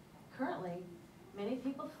 Currently, many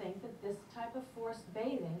people think that this type of forced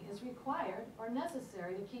bathing is required or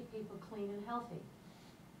necessary to keep people clean and healthy.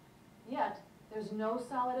 Yet, there's no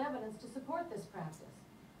solid evidence to support this practice.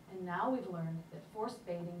 And now we've learned that forced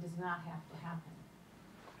bathing does not have to happen.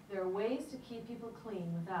 There are ways to keep people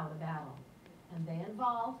clean without a battle. And they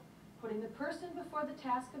involve putting the person before the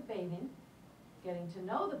task of bathing, getting to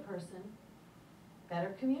know the person,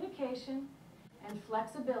 better communication, and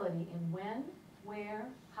flexibility in when, where,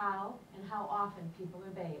 how, and how often people are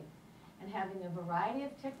bathed, and having a variety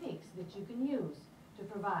of techniques that you can use to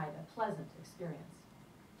provide a pleasant experience.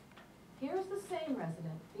 Here's the same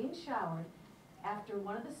resident being showered after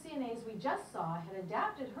one of the CNAs we just saw had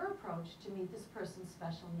adapted her approach to meet this person's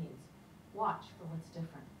special needs. Watch for what's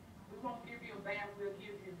different. We won't give you a bath, we'll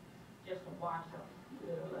give you just a wash up.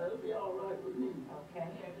 Yeah, that'll be all right with me. Okay?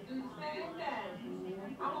 Yeah, to do the same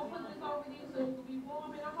thing. I'm gonna put this over you so you can be warm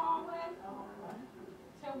in the hallway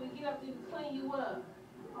till we get up there to clean you up.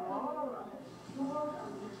 All right.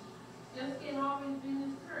 Just getting all in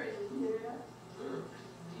business first. Yeah.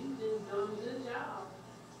 You just done a good job.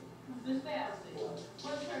 Miss Bessie, what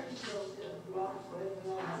church you go to?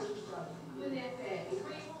 Where that at?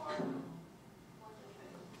 Freeborn?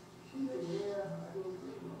 She said, yeah, I go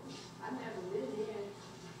see you. I never been here.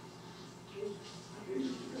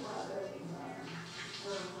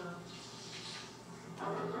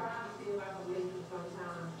 I'm gonna try to see if I can make it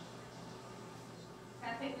sometime. Can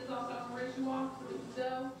I take this off so I can rinse you off so we can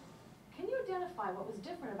go? Can you identify what was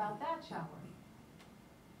different about that shower?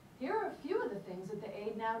 Here are a few of the things that the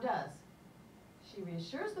aide now does. She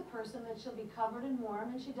reassures the person that she'll be covered and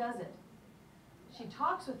warm, and she does it. She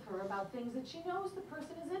talks with her about things that she knows the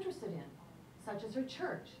person is interested in, such as her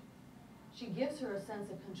church. She gives her a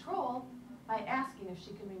sense of control by asking if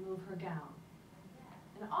she can remove her gown.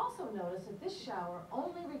 And also notice that this shower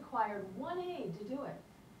only required one aide to do it.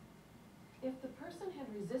 If the person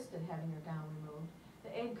had resisted having her gown removed,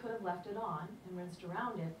 the aide could have left it on and rinsed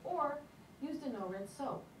around it, or used a no-rinse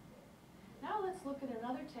soap. Now let's look at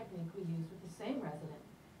another technique we used with the same resident,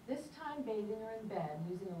 this time bathing her in bed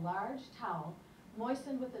using a large towel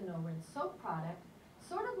moistened with a no-rinse soap product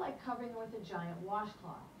sort of like covering her with a giant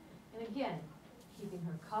washcloth. And again, keeping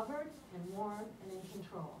her covered and warm and in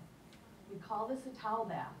control. We call this a towel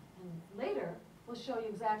bath, and later we'll show you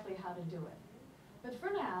exactly how to do it. But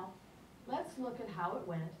for now, let's look at how it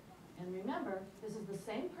went, and remember, this is the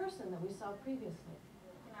same person that we saw previously.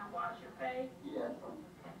 Can I wash your face? Yes,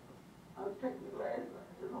 I'll take the glasses,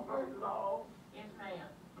 it's gonna hurt it all. Yes, ma'am.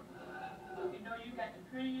 You know you got the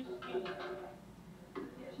prettiest skin.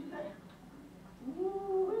 Yes, she said,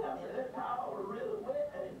 ooh, I said, that towel was really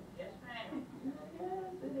wet. Yes, ma'am. Yes,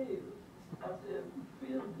 it is. I said,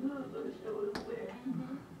 feels good, but it sure is wet.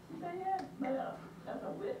 She said, yes, ma'am, that's a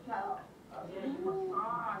wet towel. I Yeah, said, you must ooh.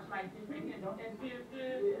 massage like this right here. Don't that feel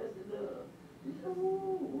good? Yes, it does. She said,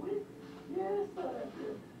 ooh, yes, sir, I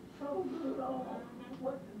said, so good on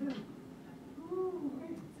what to do. Ooh,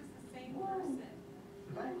 Is this the same Whoa. person?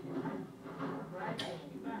 thank you. Right there.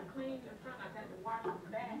 You gotta clean the front. I got to wash the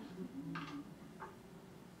back. She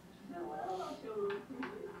said, well, I sure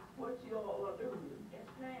appreciate what you all are doing. Yes,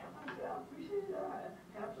 ma'am. I said, I appreciate it. I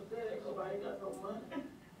have to say that because I ain't got no money.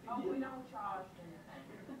 Oh, we don't charge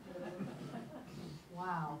anything.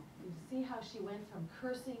 Wow, you see how she went from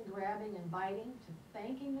cursing, grabbing, and biting to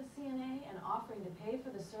thanking the CNA and offering to pay for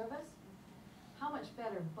the service? How much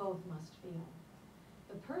better both must feel.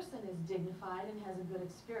 The person is dignified and has a good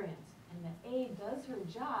experience, and the aide does her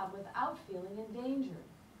job without feeling endangered.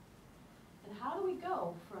 And how do we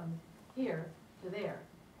go from here to there?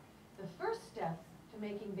 The first step to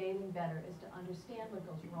making bathing better is to understand what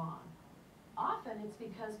goes wrong. Often it's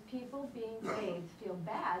because people being bathed feel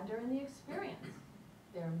bad during the experience.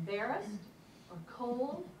 They're embarrassed or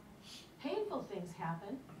cold, painful things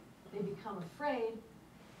happen, they become afraid,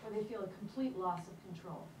 or they feel a complete loss of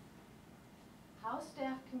control. How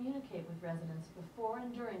staff communicate with residents before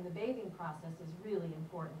and during the bathing process is really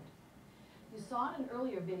important. You saw in an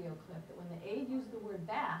earlier video clip that when the aide used the word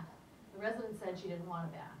bath, the resident said she didn't want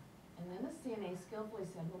a bath. And then the CNA skillfully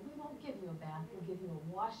said, well, we won't give you a bath, we'll give you a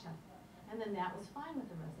wash-up. And then that was fine with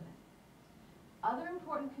the resident. Other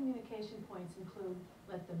important communication points include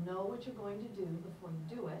let them know what you're going to do before you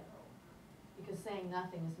do it, because saying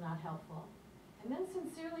nothing is not helpful. And then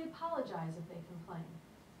sincerely apologize if they complain.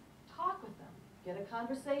 Talk with them, get a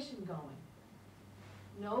conversation going.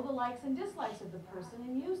 Know the likes and dislikes of the person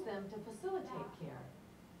and use them to facilitate care.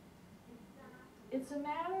 It's a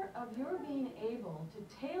matter of your being able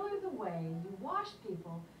to tailor the way you wash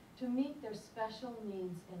people to meet their special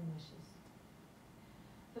needs and wishes.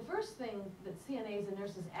 The first thing that CNAs and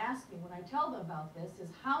nurses ask me when I tell them about this is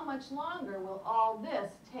how much longer will all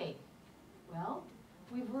this take? Well,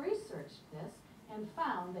 we've researched this and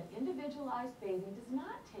found that individualized bathing does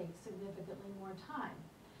not take significantly more time.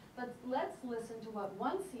 But let's listen to what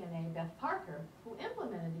one CNA, Beth Parker, who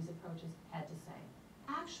implemented these approaches, had to say.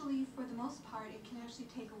 Actually, for the most part, it can actually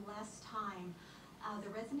take less time. The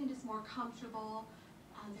resident is more comfortable,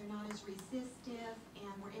 they're not as resistive,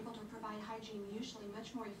 and we're able to provide hygiene usually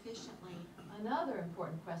much more efficiently. Another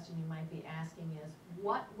important question you might be asking is,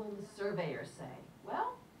 what will the surveyor say?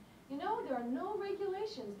 Well, you know, there are no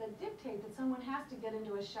regulations that dictate that someone has to get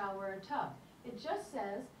into a shower or tub. It just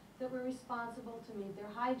says that we're responsible to meet their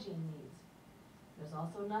hygiene needs. There's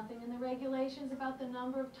also nothing in the regulations about the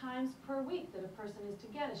number of times per week that a person is to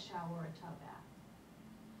get a shower or a tub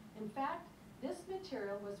bath. In fact, this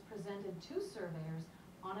material was presented to surveyors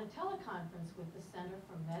on a teleconference with the Center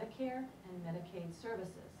for Medicare and Medicaid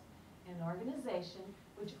Services, an organization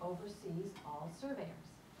which oversees all surveyors.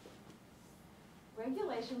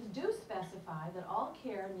 Regulations do specify that all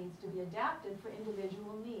care needs to be adapted for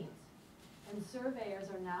individual needs, and surveyors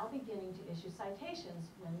are now beginning to issue citations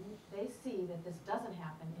when they see that this doesn't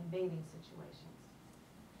happen in bathing situations.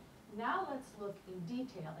 Now let's look in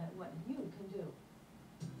detail at what you can do.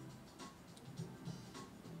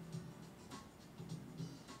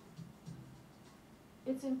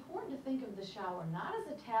 It's important to think of the shower not as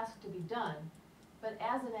a task to be done, but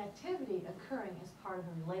as an activity occurring as part of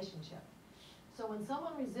a relationship. So when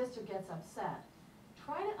someone resists or gets upset,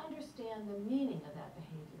 try to understand the meaning of that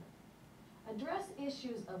behavior. Address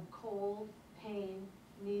issues of cold, pain,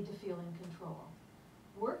 need to feel in control.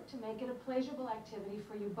 Work to make it a pleasurable activity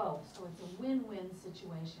for you both, so it's a win-win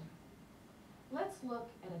situation. Let's look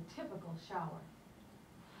at a typical shower.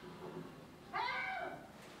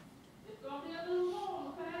 It's gonna be a little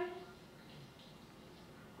warm, okay?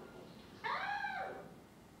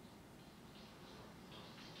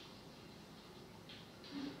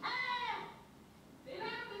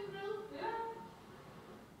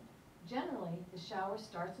 Generally, the shower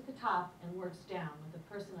starts at the top and works down with the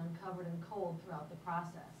person uncovered and cold throughout the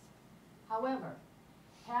process. However,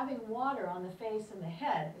 having water on the face and the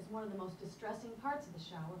head is one of the most distressing parts of the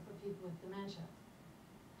shower for people with dementia.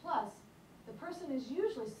 Plus, the person is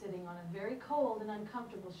usually sitting on a very cold and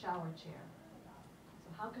uncomfortable shower chair. So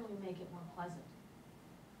how can we make it more pleasant?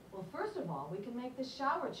 Well, first of all, we can make the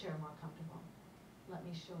shower chair more comfortable. Let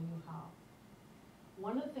me show you how.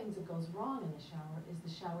 One of the things that goes wrong in the shower is the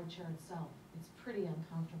shower chair itself. It's pretty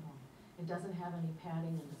uncomfortable. It doesn't have any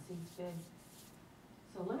padding and the seat's big.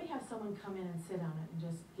 So let me have someone come in and sit on it and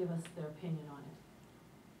just give us their opinion on it.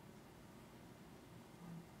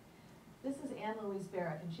 This is Anne Louise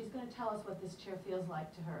Barrett, and she's going to tell us what this chair feels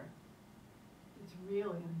like to her. It's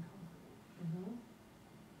really uncomfortable. Mm-hmm.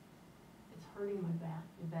 It's hurting my back,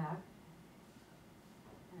 Your back.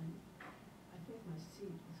 and I think my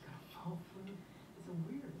seat is gonna fall through. It's the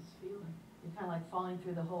weirdest feeling. You're kind of like falling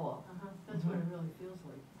through the hole. That's what it really feels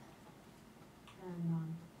like.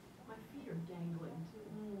 And, my feet are dangling too.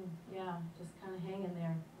 Yeah, just kind of hanging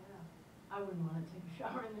there. Yeah. I wouldn't wanna take a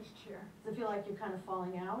shower in this chair. Does it feel like you're kind of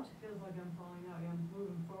falling out? It feels like I'm falling out, I'm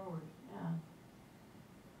moving forward. Yeah.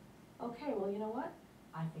 Okay, well, you know what?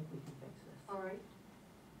 I think we can fix this. All right.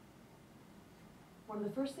 One of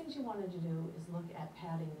the first things you wanted to do is look at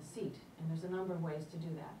padding the seat, and there's a number of ways to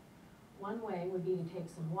do that. One way would be to take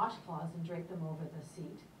some washcloths and drape them over the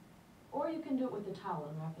seat, or you can do it with a towel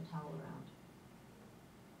and wrap a towel around.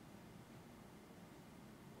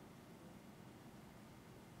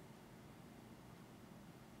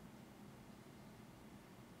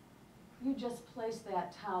 You just place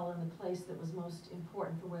that towel in the place that was most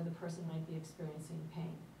important for where the person might be experiencing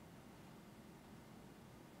pain.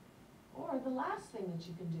 Or the last thing that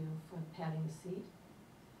you can do for padding the seat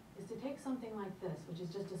is to take something like this, which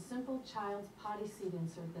is just a simple child's potty seat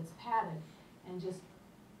insert that's padded, and just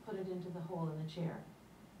put it into the hole in the chair,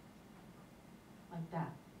 like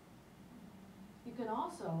that. You can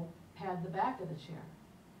also pad the back of the chair.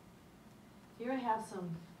 Here I have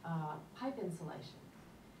some pipe insulation.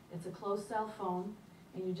 It's a closed cell foam,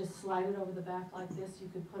 and you just slide it over the back like this. You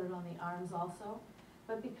could put it on the arms also.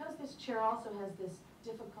 But because this chair also has this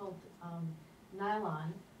difficult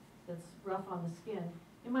nylon that's rough on the skin,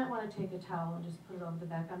 you might want to take a towel and just put it over the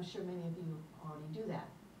back. I'm sure many of you already do that.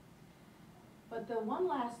 But the one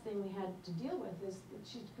last thing we had to deal with is that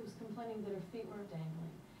she was complaining that her feet were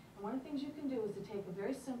dangling. And one of the things you can do is to take a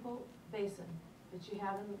very simple basin that you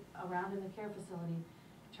have around in the care facility,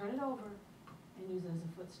 turn it over, and use it as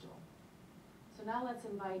a footstool. So now let's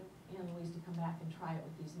invite Anne Louise to come back and try it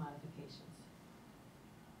with these modifications.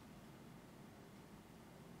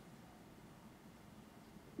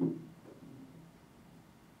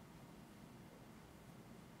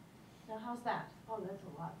 Now how's that? Oh, that's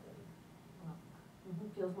a lot better.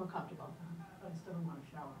 Feels more comfortable. But I still don't wanna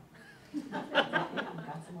shower. I've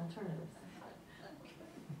got some alternatives.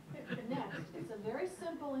 Next, it's a very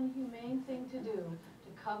simple and humane thing to do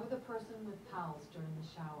to cover the person with towels during the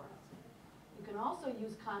shower. You can also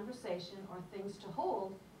use conversation or things to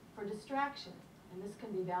hold for distraction, and this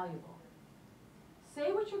can be valuable.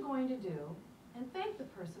 Say what you're going to do and thank the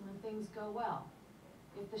person when things go well.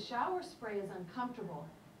 If the shower spray is uncomfortable,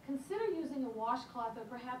 consider using a washcloth or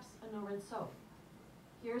perhaps a no-rinse soap.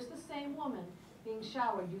 Here's the same woman being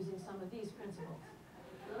showered using some of these principles.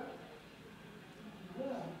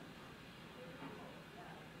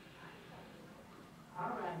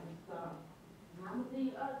 All right, so I'm gonna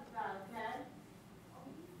do the other side, okay?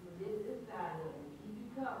 This side of it. Keep you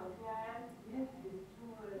covered, guys. Yes,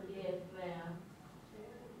 yes, ma'am.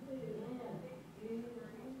 I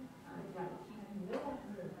gotta keep you there.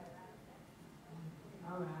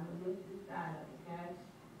 All right, I'm gonna lift this side up, okay?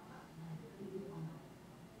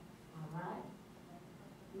 All right?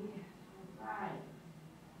 Yes, all right.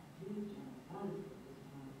 Wonderful.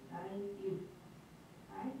 Thank you.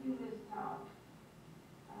 Thank you, Ms. Todd.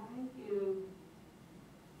 Thank you.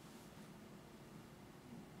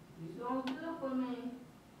 You're so good for me.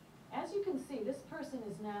 As you can see, this person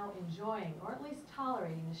is now enjoying, or at least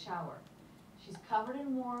tolerating, the shower. She's covered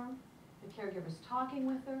in warm, the caregiver's talking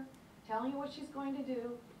with her, telling her what she's going to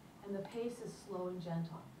do, and the pace is slow and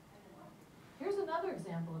gentle. Here's another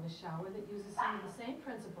example of a shower that uses some of the same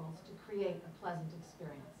principles to create a pleasant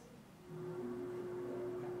experience.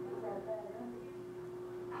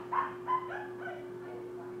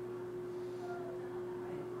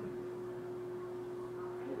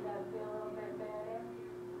 Does that feel a little bit better?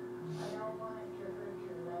 I don't want it to hurt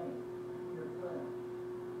your leg, your foot.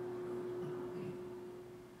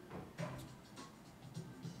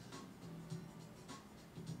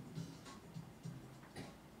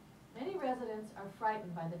 Many residents are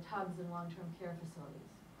frightened by the tubs in long-term care facilities.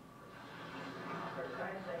 They're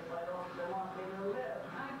saying they want me to live.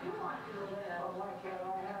 I do want you to live. Well, why can't I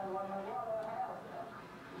have one of the house?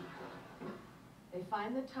 They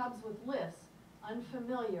find the tubs with lifts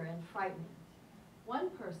unfamiliar and frightening. One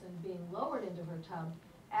person, being lowered into her tub,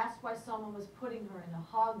 asked why someone was putting her in a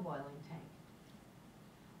hog boiling tank.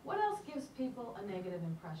 What else gives people a negative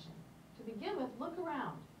impression? To begin with, look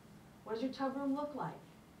around. What does your tub room look like?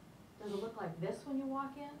 Does it look like this when you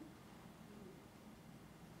walk in?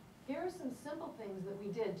 Here are some simple things that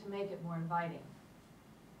we did to make it more inviting.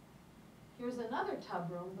 Here's another tub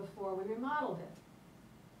room before we remodeled it.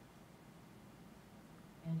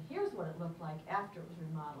 And here's what it looked like after it was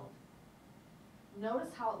remodeled.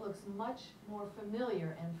 Notice how it looks much more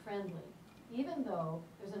familiar and friendly, even though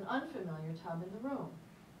there's an unfamiliar tub in the room.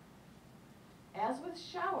 As with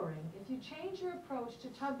showering, if you change your approach to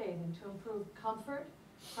tub bathing to improve comfort,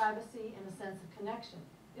 privacy, and a sense of connection,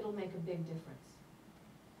 it'll make a big difference.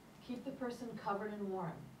 Keep the person covered and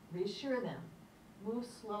warm. Reassure them. Move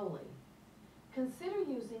slowly. Consider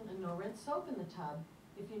using a no-rinse soap in the tub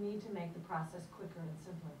if you need to make the process quicker and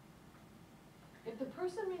simpler. If the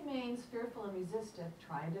person remains fearful and resistant,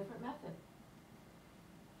 try a different method.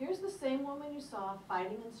 Here's the same woman you saw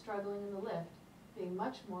fighting and struggling in the lift, being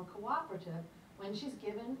much more cooperative when she's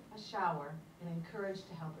given a shower and encouraged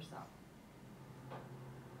to help herself.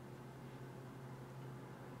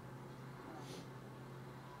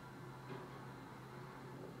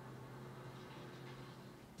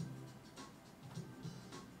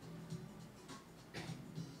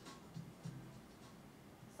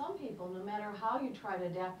 Some people, no matter how you try to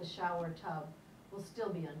adapt the shower or tub, will still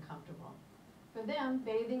be uncomfortable. For them,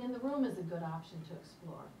 bathing in the room is a good option to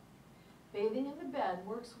explore. Bathing in the bed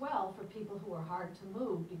works well for people who are hard to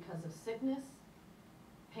move because of sickness,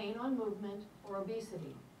 pain on movement, or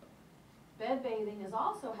obesity. Bed bathing is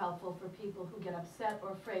also helpful for people who get upset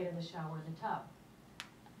or afraid of the shower or the tub.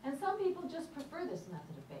 And some people just prefer this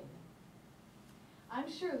method of bathing.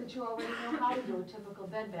 I'm sure that you already know how to do a typical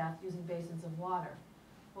bed bath using basins of water.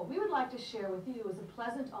 What we would like to share with you is a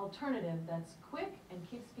pleasant alternative that's quick and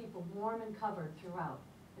keeps people warm and covered throughout.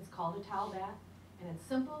 It's called a towel bath, and it's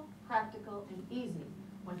simple, practical, and easy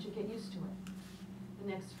once you get used to it.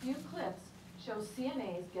 The next few clips show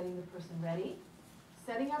CNAs getting the person ready,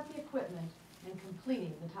 setting up the equipment, and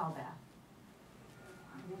completing the towel bath.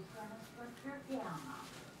 I'm just gonna put your gown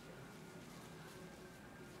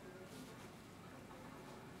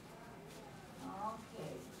on.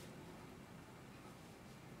 Okay.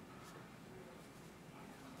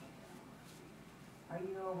 Are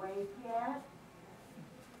you awake yet?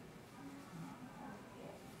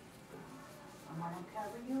 Okay. I'm gonna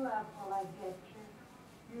cover you up while I get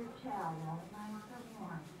your towel nice and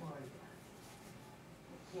warm for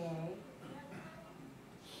you. Okay?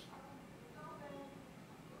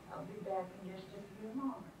 I'll be back in just a few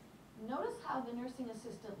moments. Notice how the nursing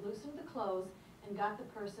assistant loosened the clothes and got the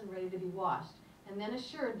person ready to be washed, and then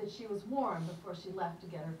assured that she was warm before she left to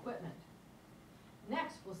get her equipment.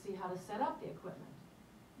 Next, we'll see how to set up the equipment.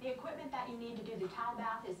 The equipment that you need to do the towel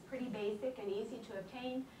bath is pretty basic and easy to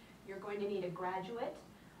obtain. You're going to need a graduate,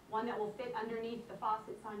 one that will fit underneath the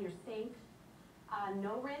faucets on your sink,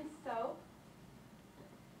 no rinse soap,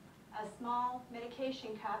 a small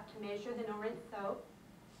medication cup to measure the no rinse soap,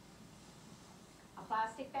 a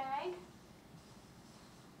plastic bag.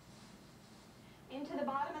 Into the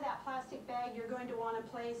bottom of that plastic bag, you're going to want to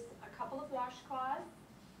place a couple of washcloths,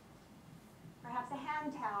 perhaps a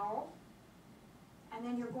hand towel, and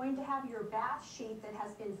then you're going to have your bath sheet that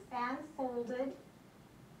has been fan folded,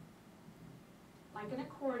 like an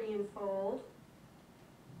accordion fold,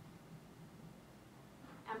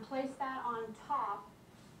 and place that on top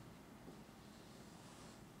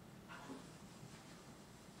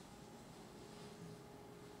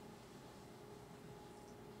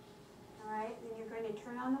Alright, then you're going to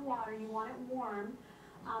turn on the water. You want it warm,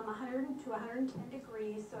 100 to 110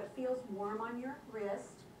 degrees, so it feels warm on your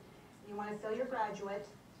wrist. You want to fill your graduate.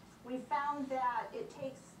 We found that it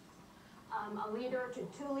takes a liter to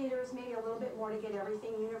 2 liters, maybe a little bit more to get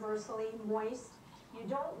everything universally moist. You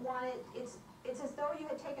don't want it, it's as though you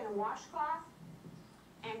had taken a washcloth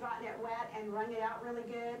and gotten it wet and wrung it out really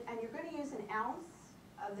good. And you're going to use an ounce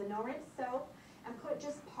of the no rinse soap and put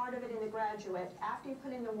just part of it in the graduate after you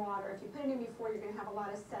put in the water. If you put it in before, you're going to have a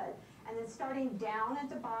lot of sud. And then starting down at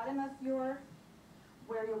the bottom of where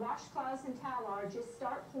your washcloths and towel are, just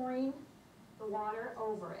start pouring the water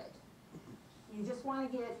over it. You just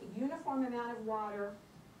want to get a uniform amount of water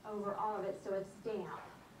over all of it so it's damp.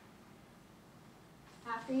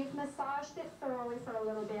 After you've massaged it thoroughly for a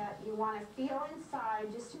little bit, you want to feel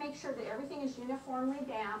inside just to make sure that everything is uniformly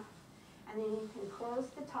damp, and then you can close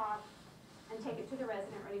the top and take it to the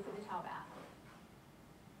resident ready for the towel bath.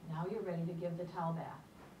 Now you're ready to give the towel bath.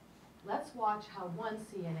 Let's watch how one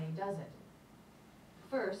CNA does it.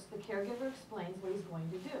 First, the caregiver explains what he's going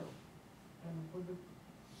to do. And put the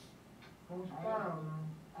hose down.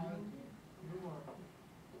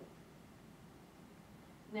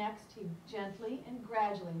 Next, he gently and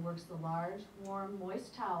gradually works the large, warm,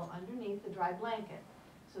 moist towel underneath the dry blanket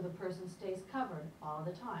so the person stays covered all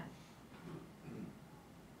the time.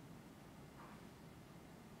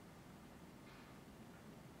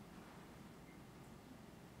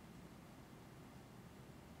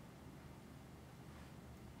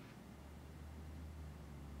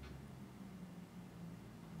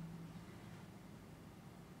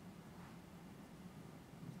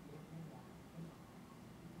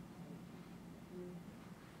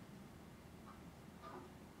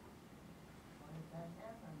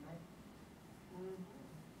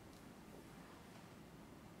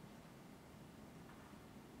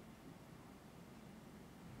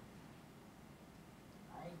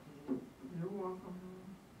 You're welcome.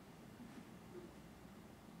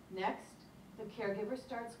 Next, the caregiver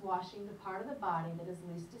starts washing the part of the body that is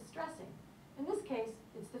least distressing. In this case,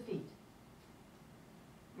 it's the feet.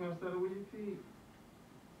 Now start with your feet.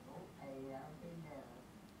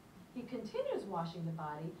 He continues washing the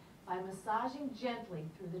body by massaging gently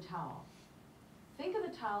through the towel. Think of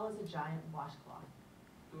the towel as a giant washcloth.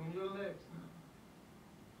 Doing your legs now.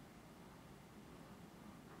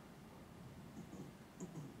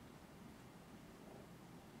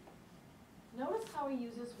 Notice how he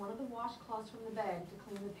uses one of the washcloths from the bag to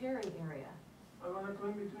clean the peri area. I'm gonna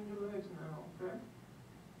clean between your legs now, okay?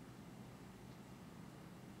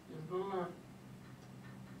 Just don't lie.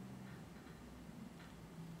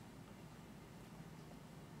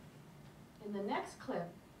 In the next clip,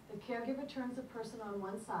 the caregiver turns the person on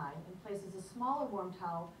one side and places a smaller warm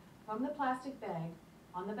towel from the plastic bag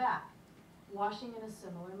on the back, washing in a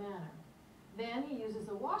similar manner. Then he uses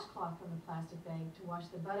a washcloth from the plastic bag to wash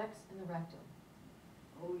the buttocks and the rectum.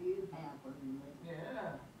 Oh, it happened.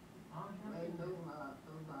 Yeah. I'm They happy. know how to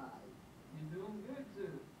survive. You're doing good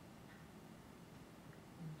too.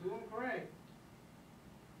 You're doing great.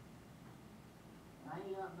 I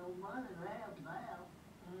ain't got no money left now.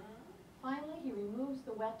 Finally, he removes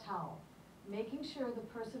the wet towel, making sure the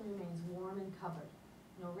person remains warm and covered.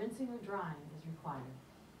 No rinsing or drying is required.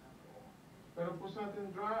 Better put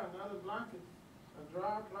something dry, another blanket, a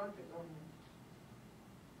dry blanket on you.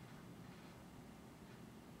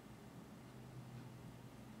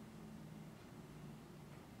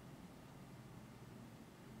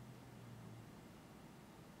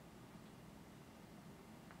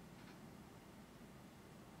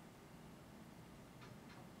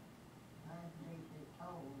 I think they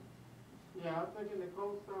told. Yeah, I'm taking the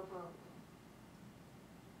cold stuff out.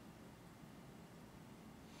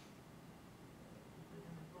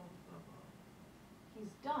 Taking the cold stuff out.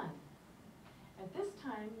 He's done. At this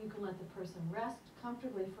time, you can let the person rest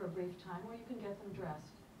comfortably for a brief time, or you can get them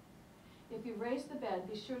dressed. If you've raised the bed,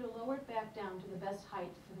 be sure to lower it back down to the best height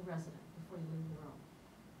for the resident before you leave the room.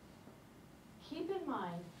 Keep in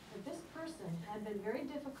mind that this person had been very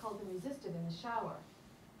difficult and resistive in the shower.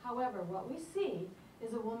 However, what we see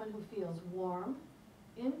is a woman who feels warm,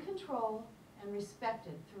 in control, and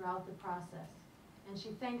respected throughout the process, and she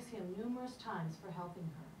thanks him numerous times for helping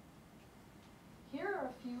her. Here are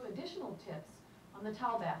a few additional tips on the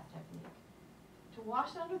towel bath technique. To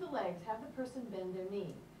wash under the legs, have the person bend their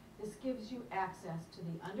knee. This gives you access to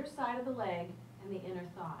the underside of the leg and the inner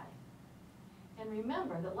thigh. And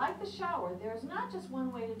remember that like the shower, there's not just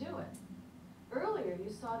one way to do it. Earlier, you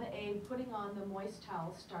saw the aide putting on the moist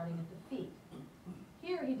towel starting at the feet.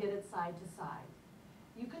 Here, he did it side to side.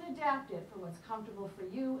 You can adapt it for what's comfortable for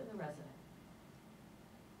you and the resident.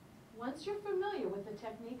 Once you're familiar with the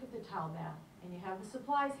technique of the towel bath and you have the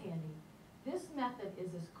supplies handy, this method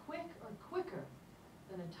is as quick or quicker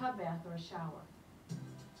than a tub bath or a shower.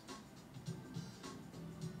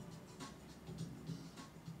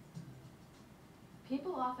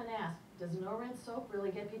 People often ask, does no-rinse soap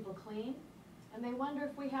really get people clean? And they wonder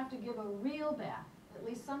if we have to give a real bath, at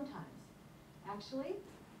least sometimes. Actually,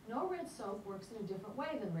 no-rinse soap works in a different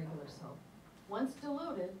way than regular soap. Once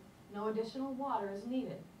diluted, no additional water is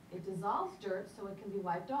needed. It dissolves dirt so it can be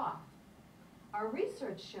wiped off. Our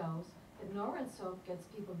research shows that no-rinse soap gets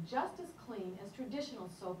people just as clean as traditional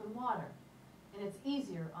soap and water, and it's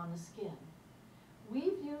easier on the skin.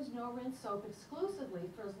 We've used no-rinse soap exclusively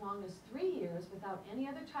for as long as 3 years without any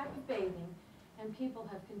other type of bathing, and people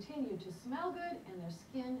have continued to smell good and their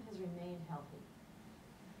skin has remained healthy.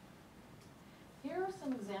 Here are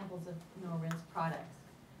some examples of no-rinse products.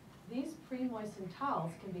 These pre-moistened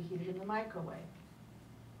towels can be heated in the microwave.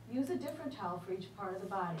 Use a different towel for each part of the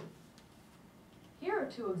body. Here are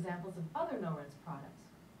two examples of other no-rinse products.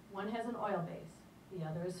 One has an oil base, the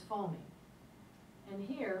other is foaming. And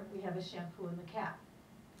here we have a shampoo in the cap.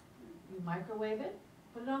 You microwave it,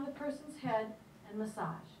 put it on the person's head, and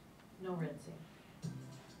massage. No rinsing.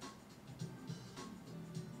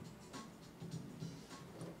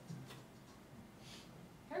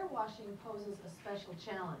 Hair washing poses a special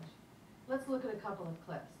challenge. Let's look at a couple of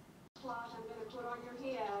clips. Cloth I'm gonna put on your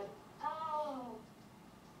head. Oh,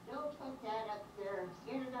 don't put that up there.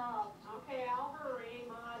 Get it off. Okay, I'll hurry,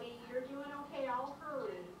 Marty. You're doing okay. I'll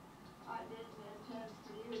hurry. I didn't intend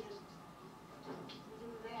for you to do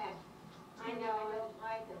that. I know. I don't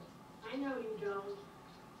like it. I know you don't.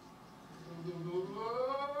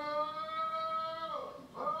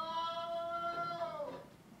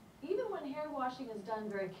 Even when hair washing is done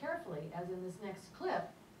very carefully, as in this next clip,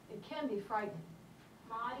 it can be frightening.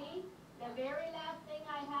 Marty, the very last thing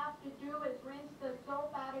I have to do is rinse the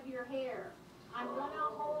soap out of your hair. I'm gonna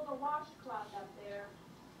hold the washcloth up there.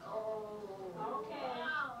 Oh. Okay.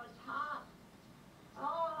 Wow, it's hot.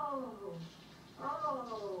 Oh.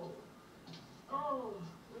 Oh. Oh.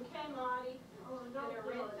 Okay, Marty. Oh, don't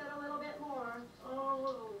rinse it a little bit more.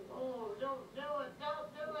 Oh. Oh, don't do it. Don't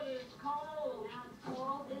do it. It's cold. Now it's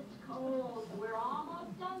cold. It's cold. We're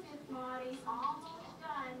almost done, Miss Marty. Almost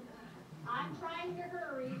done. I'm trying to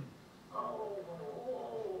hurry. Oh,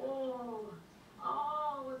 oh, oh,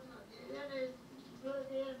 oh, it is,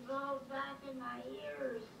 it goes back in my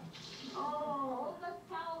ears. Oh, hold the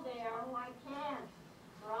towel there. Oh, I can't.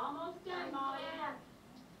 We're almost done, Molly.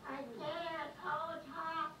 I can't. Oh, it's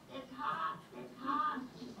hot. It's hot. It's hot.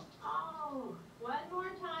 Oh, one more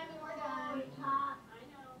time and we're done. It's hot. I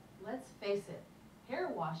know. Let's face it, hair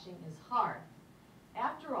washing is hard.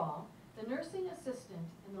 After all, the nursing assistant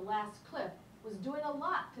in the last clip was doing a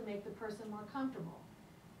lot to make the person more comfortable.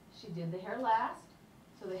 She did the hair last,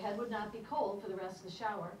 so the head would not be cold for the rest of the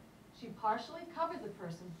shower. She partially covered the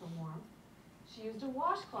person for warmth. She used a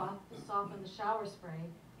washcloth to soften the shower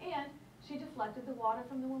spray, and she deflected the water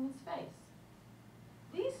from the woman's face.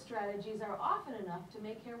 These strategies are often enough to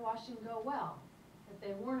make hair washing go well, but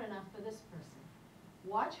they weren't enough for this person.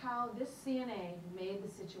 Watch how this CNA made the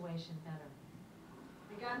situation better.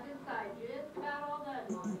 We got this side just about all done,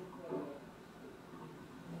 Molly.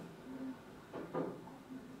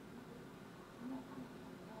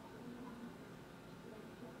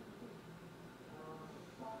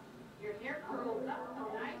 Your hair curls up so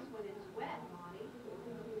nice when it's wet, Molly.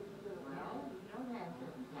 Well, you don't have to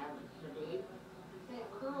have it so deep. It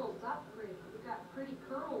curls up pretty. You got pretty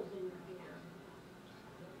curls in your hair.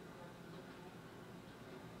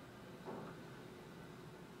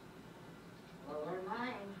 Well, they're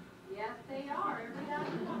mine. Yes, they are. Every last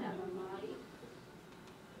one of them, Molly.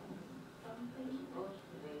 Something's supposed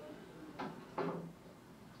to be.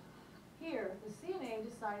 Here, the CNA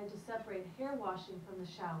decided to separate hair washing from the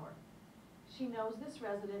shower. She knows this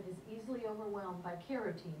resident is easily overwhelmed by care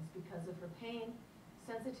routines because of her pain,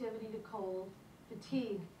 sensitivity to cold,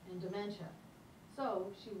 fatigue, and dementia.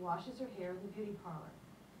 So she washes her hair in the beauty parlor.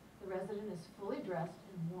 The resident is fully dressed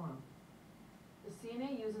and warm. The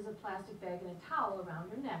CNA uses a plastic bag and a towel around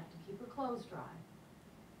her neck to keep her clothes dry.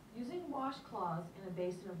 Using washcloths in a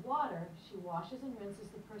basin of water, she washes and rinses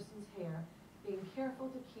the person's hair, being careful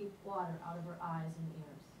to keep water out of her eyes and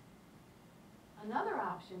ears. Another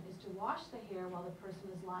option is to wash the hair while the person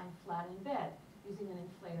is lying flat in bed using an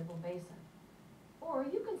inflatable basin. Or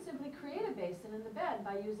you can simply create a basin in the bed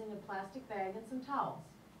by using a plastic bag and some towels.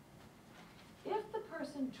 If the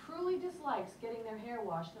person truly dislikes getting their hair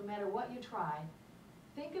washed no matter what you try,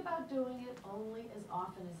 think about doing it only as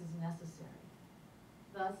often as is necessary.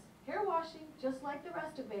 Thus, hair washing, just like the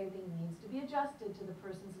rest of bathing, needs to be adjusted to the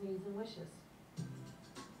person's needs and wishes.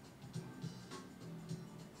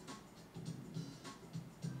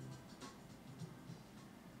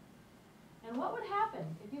 And what would happen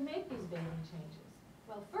if you make these bathing changes?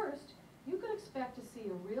 Well, first, you could expect to see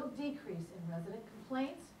a real decrease in resident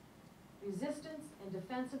complaints, resistance, and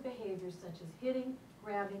defensive behaviors such as hitting,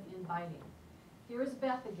 grabbing, and biting. Here is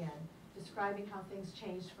Beth again, describing how things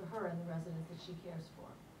changed for her and the resident that she cares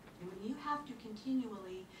for. When you have to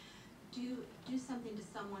continually do something to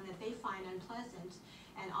someone that they find unpleasant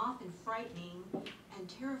and often frightening and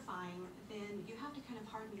terrifying, then you have to kind of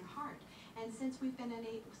harden your heart. And since we've been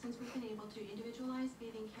able to individualize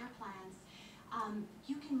bathing care plans,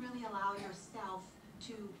 you can really allow yourself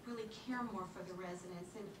to really care more for the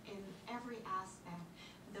residents in every aspect.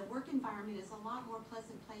 The work environment is a lot more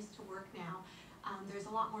pleasant place to work now. There's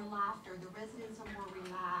a lot more laughter. The residents are more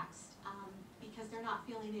relaxed because they're they're not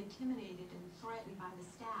feeling intimidated and threatened by the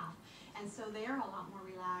staff. And so they're a lot more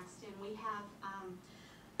relaxed, and we have,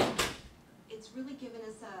 it's really given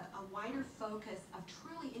us a wider focus of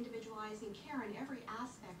truly individualizing care in every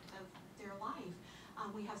aspect of their life.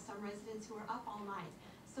 We have some residents who are up all night,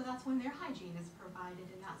 so that's when their hygiene is provided,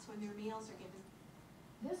 and that's when their meals are given.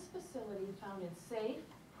 This facility found it safe,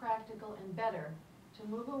 practical, and better to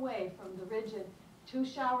move away from the rigid 2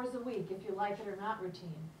 showers a week, if you like it or not,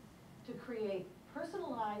 routine, to create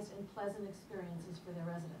personalized and pleasant experiences for their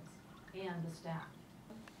residents and the staff.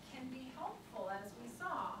 Can be helpful, as we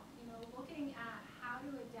saw, looking at how to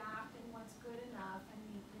adapt and what's good enough and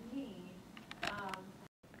meet the need.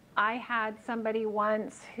 I had somebody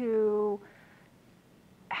once who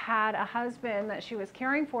had a husband that she was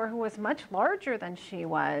caring for who was much larger than she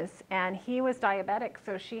was, and he was diabetic,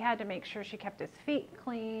 so she had to make sure she kept his feet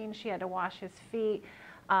clean. She had to wash his feet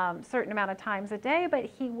certain amount of times a day, but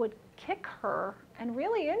he would kick her and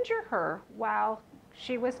really injure her while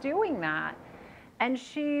she was doing that. And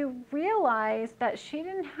she realized that she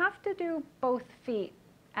didn't have to do both feet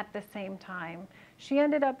at the same time. She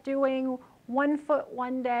ended up doing 1 foot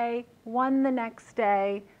one day, one the next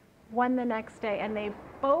day, one the next day, and they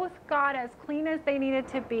both got as clean as they needed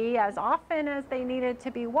to be, as often as they needed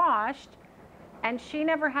to be washed, and she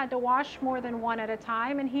never had to wash more than one at a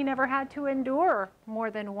time, and he never had to endure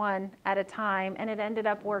more than one at a time, and it ended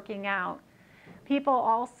up working out. People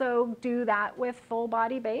also do that with full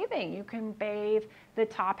body bathing. You can bathe the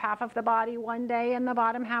top half of the body one day and the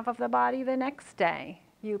bottom half of the body the next day.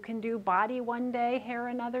 You can do body one day, hair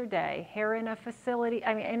another day, hair in a facility,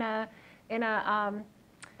 in a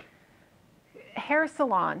hair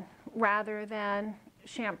salon rather than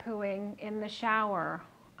shampooing in the shower.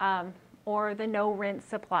 Or the no rinse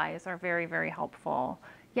supplies are very, very helpful.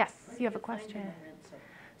 Yes, you have a question?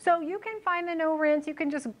 So you can find the no rinse. You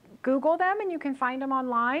can just Google them and you can find them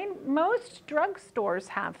online. Most drugstores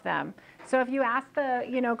have them. So if you ask go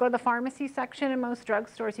to the pharmacy section in most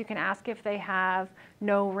drugstores, you can ask if they have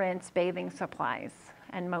no rinse bathing supplies,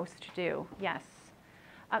 and most do, yes.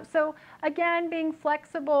 So again, being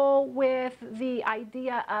flexible with the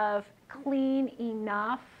idea of clean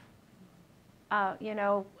enough.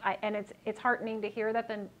 And it's heartening to hear that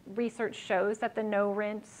the research shows that the no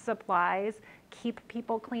rinse supplies keep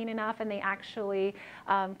people clean enough, and they actually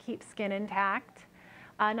keep skin intact.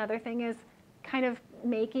 Another thing is kind of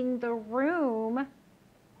making the room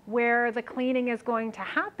where the cleaning is going to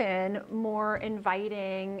happen more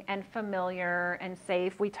inviting and familiar and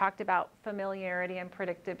safe. We talked about familiarity and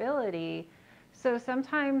predictability. So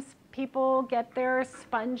sometimes people get their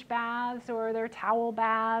sponge baths or their towel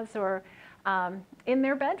baths or in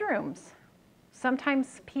their bedrooms.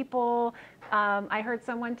 Sometimes people, I heard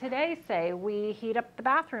someone today say, we heat up the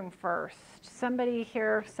bathroom first. Somebody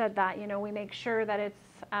here said that, we make sure that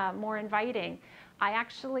it's more inviting. I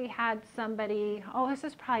actually had somebody, this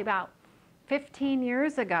is probably about 15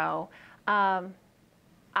 years ago.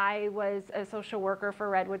 I was a social worker for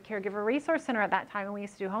Redwood Caregiver Resource Center at that time, and we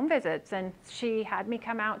used to do home visits. And she had me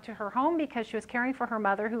come out to her home because she was caring for her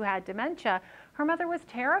mother who had dementia. Her mother was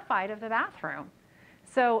terrified of the bathroom.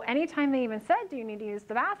 So anytime they even said, do you need to use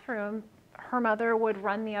the bathroom, her mother would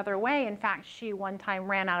run the other way. In fact, she one time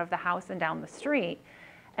ran out of the house and down the street.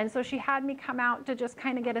 And so she had me come out to just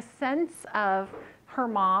kind of get a sense of her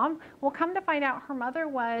mom. Well, come to find out her mother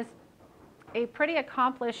was a pretty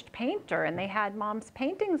accomplished painter, and they had mom's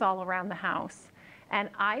paintings all around the house. And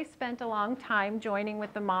I spent a long time joining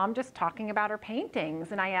with the mom, just talking about her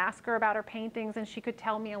paintings. And I asked her about her paintings, and she could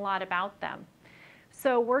tell me a lot about them.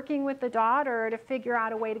 So working with the daughter to figure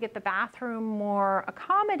out a way to get the bathroom more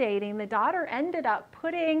accommodating, the daughter ended up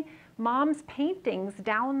putting mom's paintings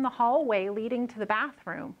down the hallway leading to the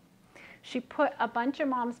bathroom. She put a bunch of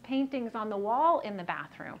mom's paintings on the wall in the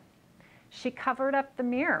bathroom. She covered up the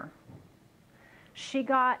mirror. She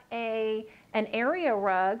got an area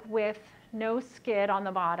rug with no skid on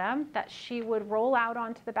the bottom that she would roll out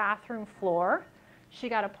onto the bathroom floor. She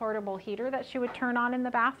got a portable heater that she would turn on in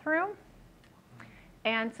the bathroom.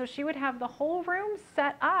 And so she would have the whole room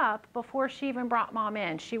set up before she even brought mom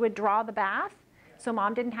in. She would draw the bath so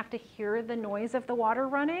mom didn't have to hear the noise of the water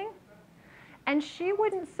running. And she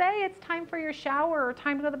wouldn't say it's time for your shower or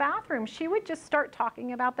time to go to the bathroom. She would just start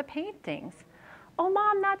talking about the paintings. Oh,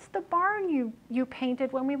 Mom, that's the barn you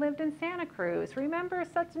painted when we lived in Santa Cruz. Remember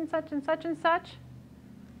such and such and such and such?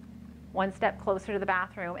 One step closer to the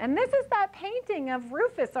bathroom. And this is that painting of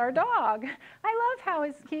Rufus, our dog. I love how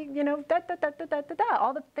he,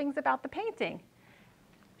 all the things about the painting.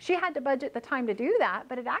 She had to budget the time to do that,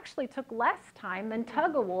 but it actually took less time than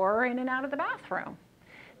tug-of-war in and out of the bathroom.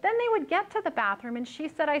 Then they would get to the bathroom, and she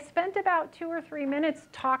said, I spent about 2 or 3 minutes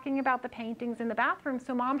talking about the paintings in the bathroom,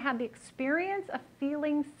 so Mom had the experience of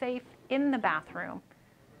feeling safe in the bathroom.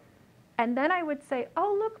 And then I would say,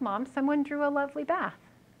 oh, look, Mom, someone drew a lovely bath.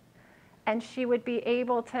 And she would be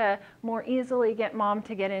able to more easily get Mom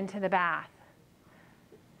to get into the bath.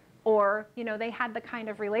 Or, you know, they had the kind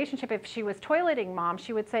of relationship, if she was toileting Mom,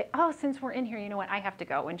 she would say, oh, since we're in here, you know what, I have to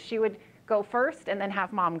go. And she would go first and then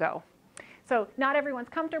have Mom go. So not everyone's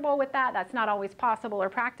comfortable with that. That's not always possible or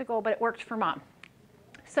practical, but it worked for Mom.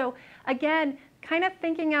 So again, kind of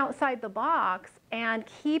thinking outside the box and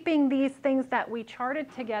keeping these things that we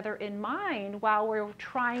charted together in mind while we're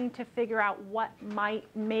trying to figure out what might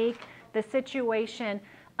make the situation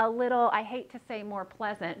a little, I hate to say more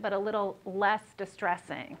pleasant, but a little less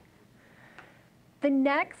distressing. The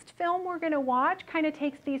next film we're going to watch kind of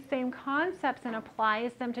takes these same concepts and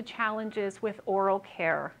applies them to challenges with oral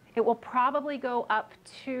care. It will probably go up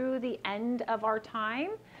to the end of our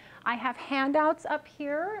time. I have handouts up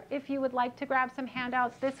here if you would like to grab some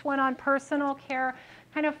handouts. This one on personal care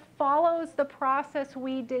kind of follows the process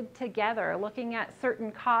we did together, looking at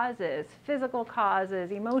certain causes, physical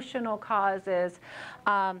causes, emotional causes,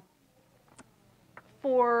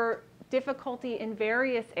 for difficulty in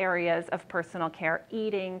various areas of personal care: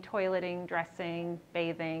 eating, toileting, dressing,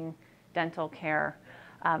 bathing, dental care.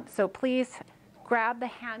 So please grab the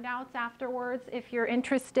handouts afterwards if you're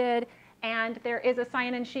interested. And there is a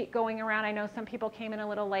sign-in sheet going around. I know some people came in a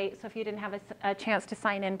little late, so if you didn't have a chance to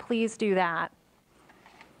sign in, please do that.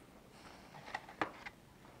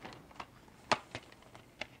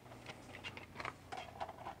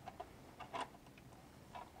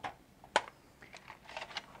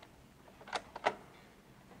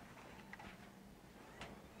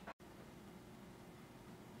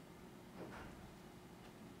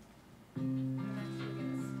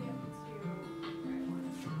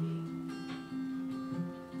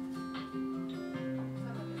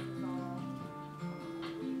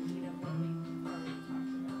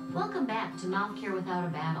 Welcome back to Mouth Care Without a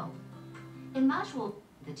Battle. In Module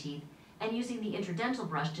the teeth and using the interdental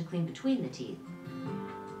brush to clean between the teeth.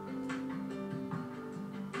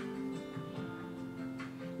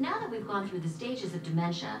 Now that we've gone through the stages of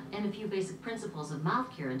dementia and a few basic principles of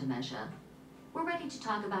mouth care in dementia, we're ready to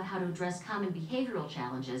talk about how to address common behavioral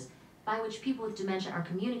challenges by which people with dementia are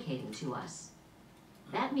communicating to us.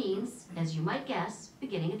 That means, as you might guess,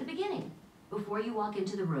 beginning at the beginning, before you walk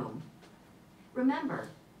into the room. Remember,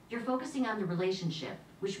 you're focusing on the relationship,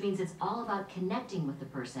 which means it's all about connecting with the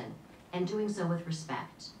person and doing so with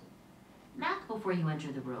respect. Knock before you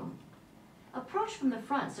enter the room. Approach from the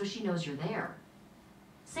front so she knows you're there.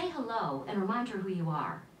 Say hello and remind her who you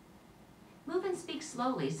are. Move and speak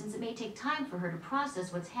slowly since it may take time for her to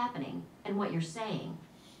process what's happening and what you're saying.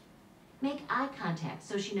 Make eye contact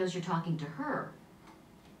so she knows you're talking to her.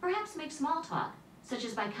 Perhaps make small talk, such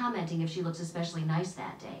as by commenting if she looks especially nice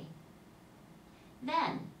that day.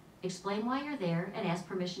 Then, explain why you're there and ask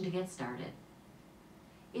permission to get started.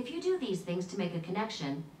 If you do these things to make a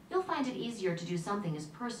connection, you'll find it easier to do something as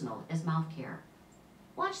personal as mouth care.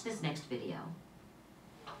 Watch this next video.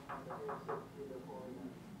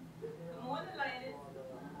 Good morning, ladies.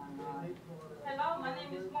 Hello, my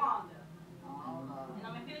name is Wanda. And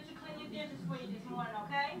I'm here to clean your dishes for you this morning,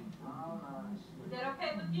 okay? Is that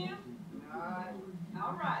okay with you?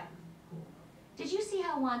 All right. Did you see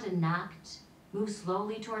how Wanda knocked, moved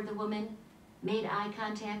slowly toward the woman, made eye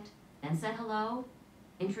contact, then said hello,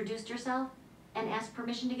 introduced herself, and asked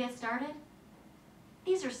permission to get started?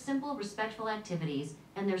 These are simple, respectful activities,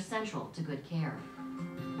 and they're central to good care.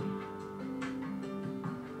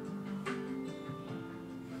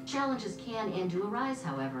 Challenges can and do arise,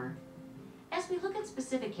 however. As we look at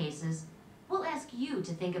specific cases, we'll ask you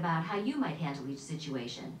to think about how you might handle each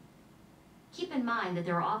situation. Keep in mind that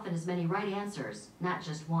there are often as many right answers, not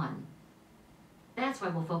just one. That's why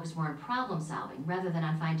we'll focus more on problem solving rather than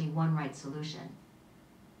on finding one right solution.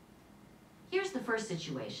 Here's the first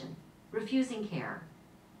situation: refusing care.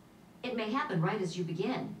 It may happen right as you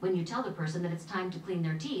begin, when you tell the person that it's time to clean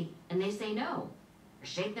their teeth and they say no, or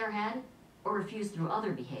shake their head, or refuse through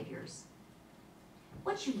other behaviors.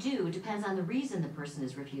 What you do depends on the reason the person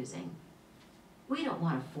is refusing. We don't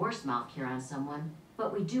want to force mouth care on someone,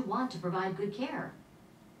 but we do want to provide good care.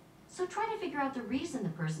 So try to figure out the reason the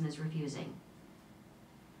person is refusing.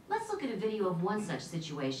 Let's look at a video of one such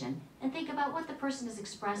situation and think about what the person is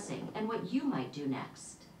expressing and what you might do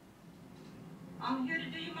next. I'm here to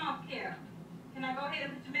do your mouth care. Can I go ahead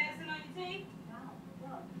and put your medicine on your teeth?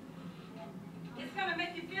 It's gonna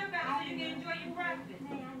make you feel better so you can enjoy your breakfast.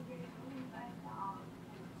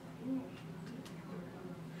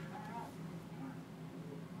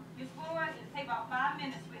 board, it'll take about 5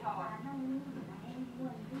 minutes, sweetheart.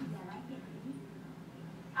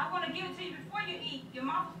 I want to give it to you before you eat. Your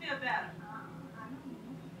mouth will feel better.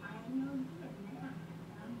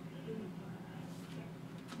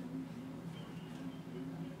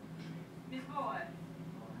 Miss Boyd,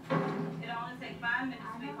 it'll only take 5 minutes,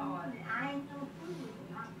 sweetheart.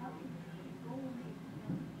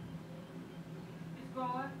 Miss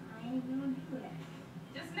Boyd,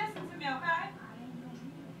 just listen to me, okay?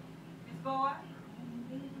 Miss Boyd,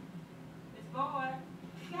 Miss Boyd.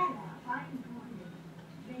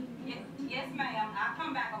 Yes, ma'am. I'll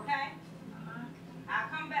come back, okay? I'll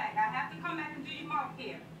come back. I have to come back and do your mouth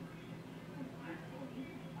care.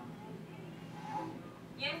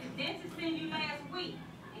 Yes, the dentist seen you last week,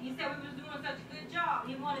 and he said we was doing such a good job.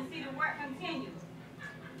 He wanted to see the work continue.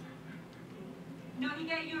 No, he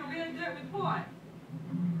gave you a really good report.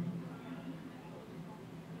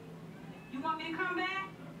 You want me to come back?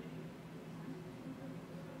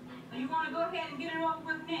 Or you want to go ahead and get it over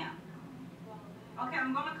with now? Okay,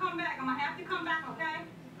 I'm gonna come back. I'm gonna have to come back, okay?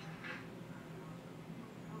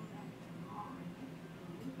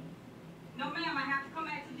 No, ma'am, I have to come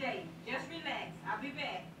back today. Just relax. I'll be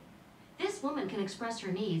back. This woman can express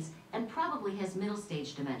her needs and probably has middle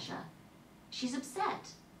stage dementia. She's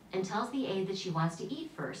upset and tells the aide that she wants to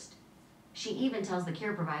eat first. She even tells the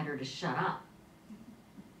care provider to shut up.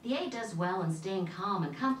 The aide does well in staying calm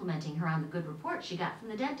and complimenting her on the good report she got from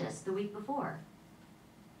the dentist the week before.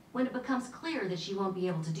 When it becomes clear that she won't be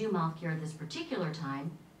able to do mouth care at this particular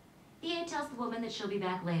time, the aide tells the woman that she'll be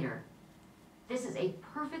back later. This is a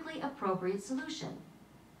perfectly appropriate solution.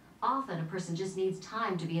 Often a person just needs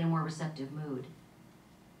time to be in a more receptive mood.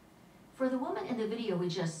 For the woman in the video we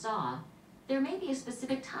just saw, there may be a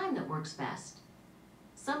specific time that works best.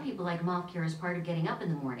 Some people like mouth care as part of getting up in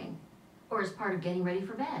the morning, or as part of getting ready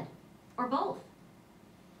for bed, or both.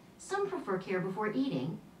 Some prefer care before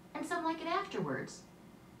eating, and some like it afterwards.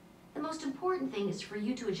 The most important thing is for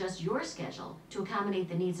you to adjust your schedule to accommodate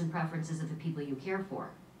the needs and preferences of the people you care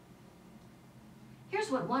for. Here's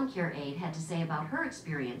what one care aide had to say about her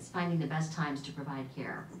experience finding the best times to provide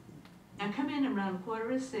care. I come in around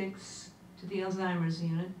 5:45 to the Alzheimer's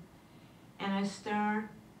unit, and I start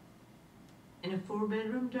in a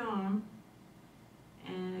 4-bedroom dorm,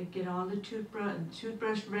 and I get all the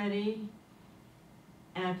toothbrush ready,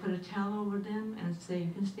 and I put a towel over them and say,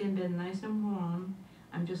 you can stay in bed nice and warm.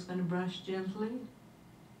 I'm just going to brush gently.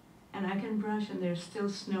 And I can brush and they're still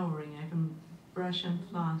snoring. I can brush and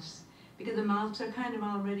floss because the mouths are kind of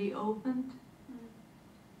already opened.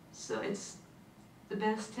 So it's the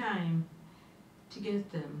best time to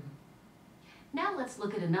get them. Now let's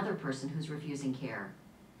look at another person who's refusing care.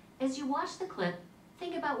 As you watch the clip,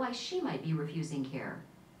 think about why she might be refusing care.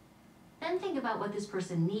 Then think about what this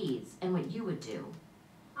person needs and what you would do.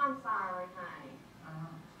 I'm sorry, honey.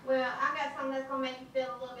 Well, I got something that's gonna make you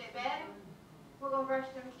feel a little bit better. We're gonna brush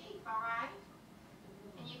them teeth, all right?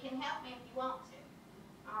 And you can help me if you want to,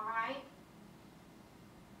 all right?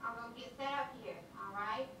 I'm gonna get set up here, all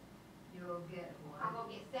right? You'll get what? I'm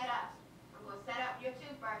gonna get set up. I'm gonna set up your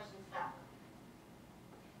toothbrush and stuff.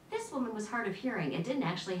 This woman was hard of hearing and didn't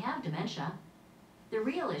actually have dementia. The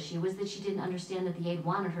real issue was that she didn't understand that the aide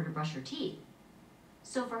wanted her to brush her teeth.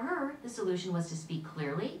 So for her, the solution was to speak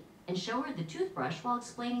clearly and show her the toothbrush while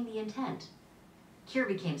explaining the intent. Care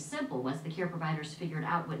became simple once the care providers figured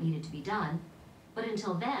out what needed to be done, but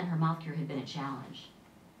until then, her mouth care had been a challenge.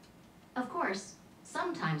 Of course,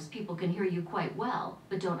 sometimes people can hear you quite well,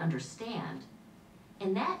 but don't understand.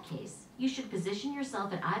 In that case, you should position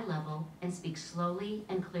yourself at eye level and speak slowly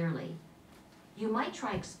and clearly. You might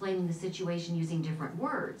try explaining the situation using different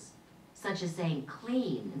words, such as saying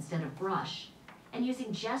clean instead of brush, and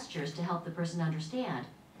using gestures to help the person understand,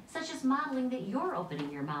 such as modeling that you're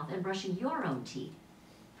opening your mouth and brushing your own teeth.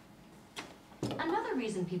 Another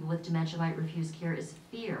reason people with dementia might refuse care is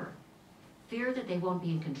fear. Fear that they won't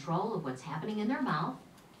be in control of what's happening in their mouth,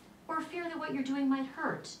 or fear that what you're doing might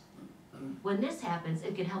hurt. When this happens,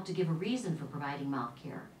 it can help to give a reason for providing mouth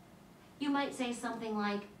care. You might say something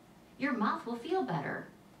like, your mouth will feel better,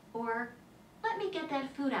 or let me get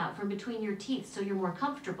that food out from between your teeth so you're more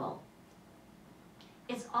comfortable.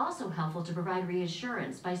 It's also helpful to provide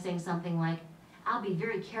reassurance by saying something like, I'll be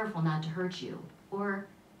very careful not to hurt you, or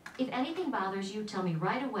if anything bothers you, tell me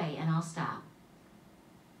right away and I'll stop.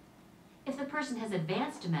 If the person has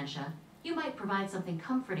advanced dementia, you might provide something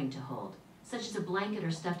comforting to hold, such as a blanket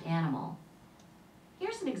or stuffed animal.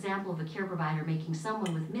 Here's an example of a care provider making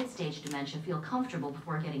someone with mid-stage dementia feel comfortable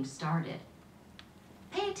before getting started.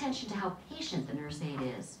 Pay attention to how patient the nurse aide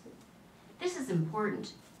is. This is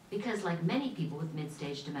important because, like many people with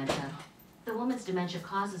mid-stage dementia, the the woman's dementia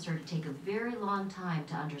causes her to take a very long time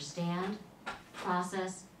to understand,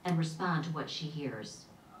 process, and respond to what she hears.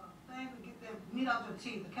 Thing to get that meat out your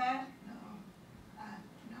teeth, okay?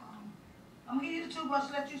 No. I'm gonna give you the toothbrush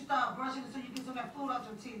to let you start brushing so you get some of that food out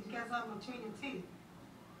your teeth. You got something between your teeth.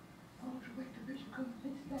 I want to wait till Bishop comes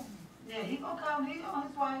fix that. Yeah, he gonna come. He on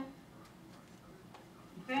his way.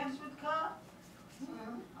 You finished with the cup?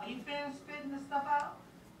 Are you finished spitting the stuff out?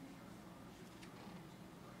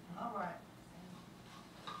 All right.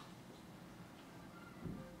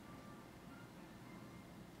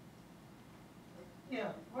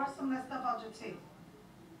 Yeah, brush some of that stuff out your teeth.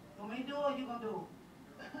 You want me to do it or you gonna do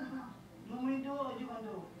it? You want me to do it or you gonna do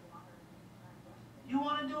it? You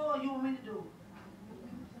wanna do it or you want me to do it?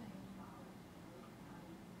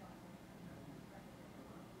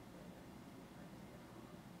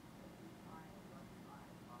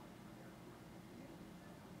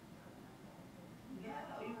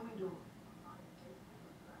 Yeah, or you want me to do it?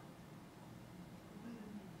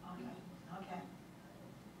 Okay, okay.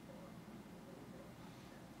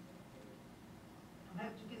 I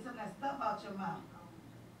have to get some of that stuff out your mouth.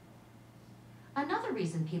 Another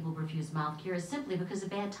reason people refuse mouth care is simply because of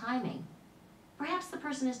bad timing. Perhaps the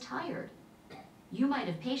person is tired. You might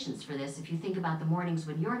have patience for this if you think about the mornings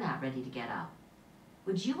when you're not ready to get up.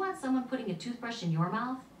 Would you want someone putting a toothbrush in your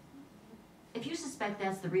mouth? If you suspect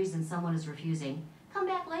that's the reason someone is refusing, come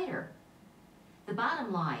back later. The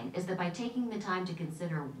bottom line is that by taking the time to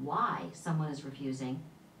consider why someone is refusing,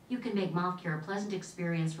 you can make mouth care a pleasant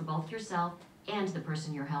experience for both yourself and the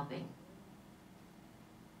person you're helping.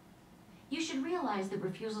 You should realize that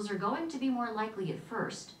refusals are going to be more likely at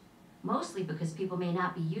first, mostly because people may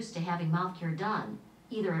not be used to having mouth care done,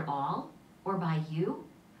 either at all, or by you,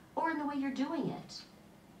 or in the way you're doing it.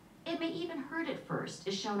 It may even hurt at first,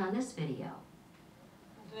 as shown on this video.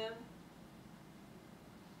 Jim?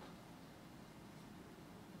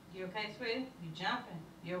 You okay, sweetie? You jumping.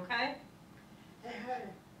 You okay? It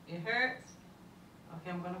hurt. It hurts?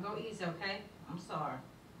 Okay, I'm gonna go easy, okay? I'm sorry.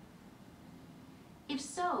 If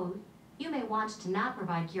so, you may want to not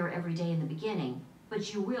provide care every day in the beginning,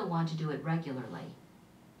 but you will want to do it regularly.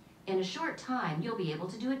 In a short time, you'll be able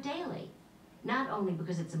to do it daily, not only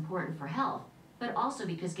because it's important for health, but also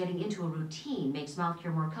because getting into a routine makes mouth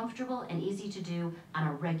care more comfortable and easy to do on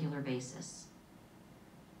a regular basis.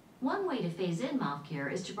 One way to phase in mouth care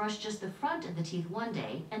is to brush just the front of the teeth one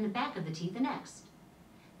day and the back of the teeth the next.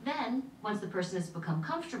 Then, once the person has become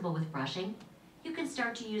comfortable with brushing, you can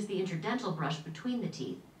start to use the interdental brush between the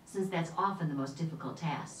teeth, since that's often the most difficult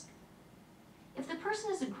task. If the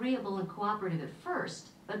person is agreeable and cooperative at first,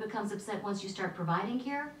 but becomes upset once you start providing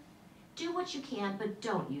care, do what you can, but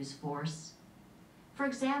don't use force. For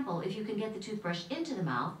example, if you can get the toothbrush into the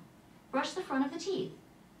mouth, brush the front of the teeth.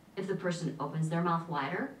 If the person opens their mouth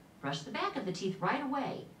wider, brush the back of the teeth right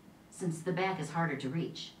away, since the back is harder to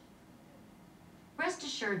reach. Rest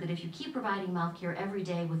assured that if you keep providing mouth care every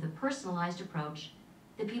day with a personalized approach,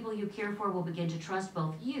 the people you care for will begin to trust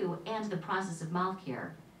both you and the process of mouth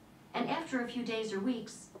care. And after a few days or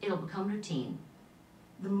weeks, it'll become routine.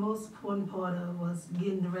 The most important part of was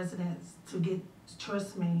getting the residents to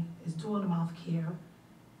trust me is doing the mouth care.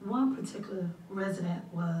 One particular resident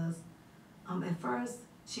was, at first,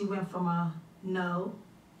 she went from a no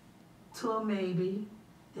to a maybe,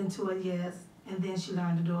 then to a yes, and then she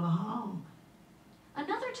learned to do it at home.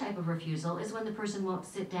 Another type of refusal is when the person won't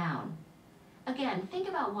sit down. Again, think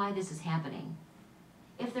about why this is happening.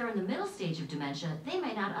 If they're in the middle stage of dementia, they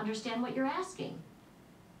may not understand what you're asking.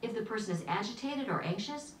 If the person is agitated or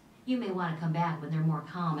anxious, you may want to come back when they're more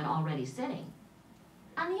calm and already sitting.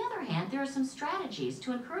 On the other hand, there are some strategies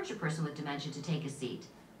to encourage a person with dementia to take a seat.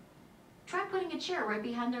 Try putting a chair right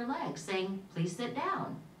behind their legs, saying, "Please sit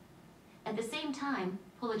down." At the same time,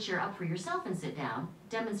 pull a chair up for yourself and sit down,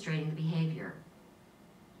 demonstrating the behavior.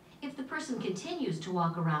 If the person continues to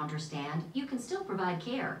walk around or stand, you can still provide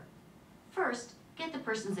care. First, get the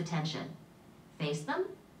person's attention. Face them,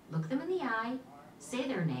 look them in the eye, say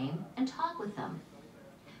their name, and talk with them.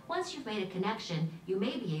 Once you've made a connection, you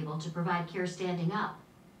may be able to provide care standing up.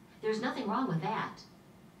 There's nothing wrong with that.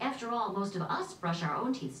 After all, most of us brush our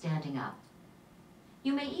own teeth standing up.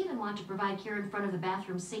 You may even want to provide care in front of the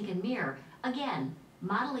bathroom sink and mirror, again,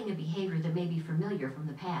 modeling a behavior that may be familiar from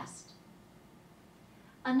the past.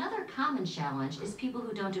 Another common challenge is people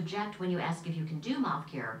who don't object when you ask if you can do mouth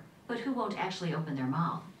care, but who won't actually open their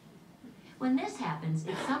mouth. When this happens,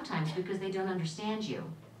 it's sometimes because they don't understand you.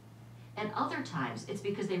 At other times, it's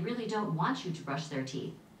because they really don't want you to brush their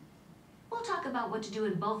teeth. We'll talk about what to do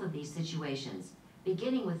in both of these situations,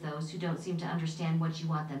 beginning with those who don't seem to understand what you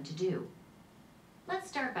want them to do. Let's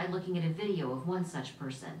start by looking at a video of one such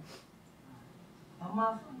person. One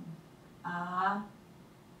more. Ah.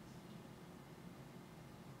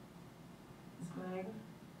 Ms. Gregg.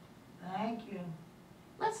 Thank you.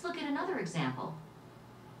 Let's look at another example.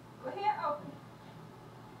 Go ahead, open.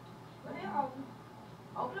 Go ahead, open.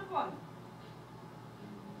 Open it for me.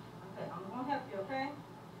 Okay, I'm gonna help you, okay?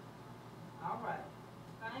 All right.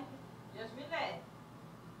 Thank you. Just relax.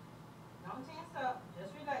 Don't tense up.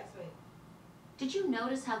 Just relax, sweetie. Did you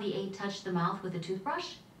notice how the aide touched the mouth with a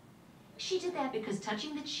toothbrush? She did that because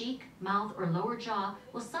touching the cheek, mouth, or lower jaw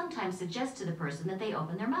will sometimes suggest to the person that they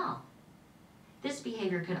open their mouth. This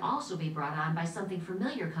behavior can also be brought on by something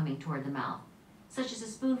familiar coming toward the mouth, such as a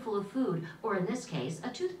spoonful of food, or in this case, a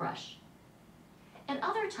toothbrush. At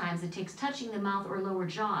other times, it takes touching the mouth or lower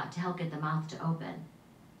jaw to help get the mouth to open.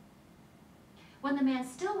 When the man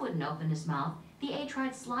still wouldn't open his mouth, the aide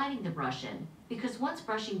tried sliding the brush in, because once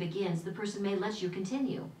brushing begins, the person may let you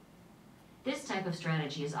continue. This type of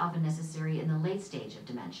strategy is often necessary in the late stage of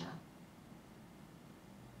dementia.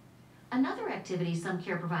 Another activity some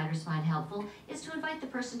care providers find helpful is to invite the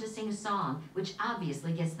person to sing a song, which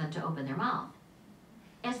obviously gets them to open their mouth.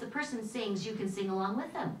 As the person sings, you can sing along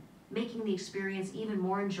with them, making the experience even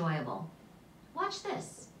more enjoyable. Watch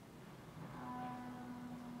this.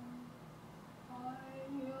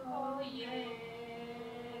 Oh yeah.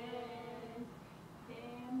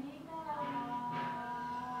 Tell me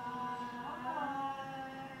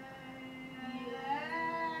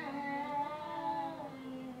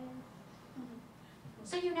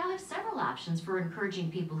So you now have several options for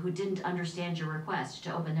encouraging people who didn't understand your request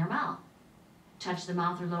to open their mouth. Touch the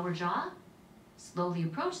mouth or lower jaw, slowly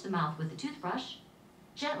approach the mouth with the toothbrush,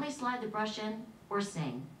 gently slide the brush in, or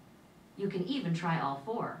sing. You can even try all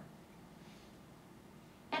four.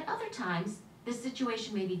 At other times, the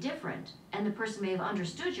situation may be different, and the person may have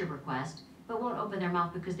understood your request, but won't open their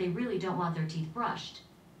mouth because they really don't want their teeth brushed.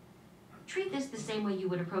 Treat this the same way you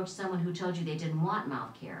would approach someone who told you they didn't want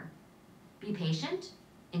mouth care. Be patient,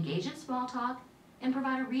 engage in small talk, and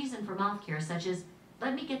provide a reason for mouth care, such as,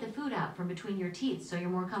 let me get the food out from between your teeth so you're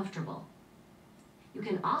more comfortable. You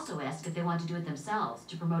can also ask if they want to do it themselves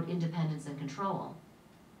to promote independence and control.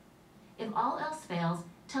 If all else fails,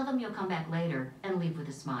 tell them you'll come back later and leave with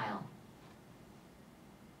a smile.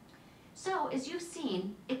 So, as you've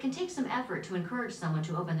seen, it can take some effort to encourage someone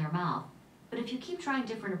to open their mouth, but if you keep trying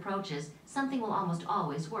different approaches, something will almost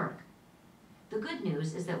always work. The good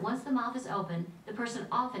news is that once the mouth is open, the person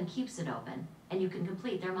often keeps it open, and you can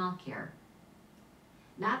complete their mouth care.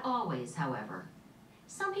 Not always, however.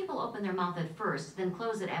 Some people open their mouth at first, then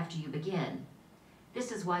close it after you begin.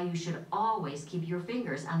 This is why you should always keep your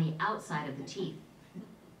fingers on the outside of the teeth.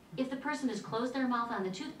 If the person has closed their mouth on the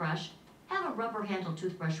toothbrush, have a rubber-handled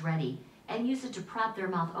toothbrush ready and use it to prop their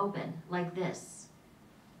mouth open, like this.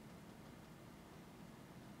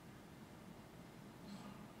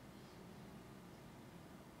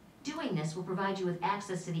 Doing this will provide you with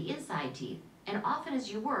access to the inside teeth, and often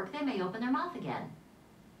as you work, they may open their mouth again.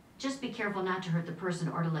 Just be careful not to hurt the person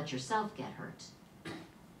or to let yourself get hurt.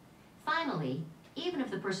 Finally, even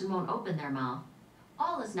if the person won't open their mouth,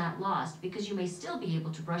 all is not lost because you may still be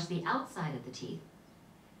able to brush the outside of the teeth.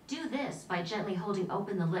 Do this by gently holding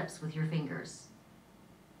open the lips with your fingers.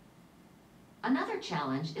 Another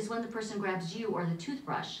challenge is when the person grabs you or the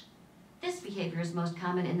toothbrush. This behavior is most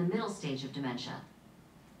common in the middle stage of dementia.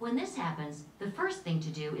 When this happens, the first thing to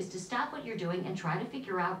do is to stop what you're doing and try to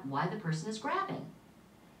figure out why the person is grabbing.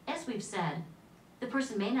 As we've said, the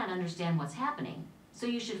person may not understand what's happening, so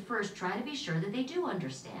you should first try to be sure that they do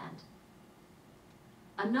understand.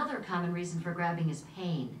 Another common reason for grabbing is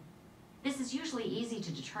pain. This is usually easy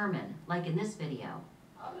to determine, like in this video.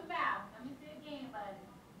 Open mouth. Let me see it again,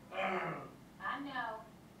 buddy. I know.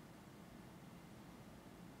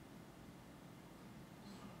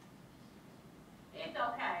 It's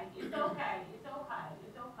okay. It's okay. It's okay.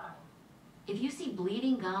 It's okay. If you see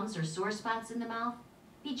bleeding gums or sore spots in the mouth,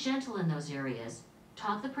 be gentle in those areas.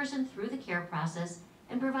 Talk the person through the care process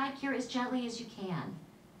and provide care as gently as you can.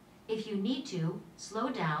 If you need to,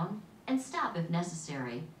 slow down and stop if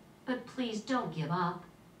necessary, but please don't give up.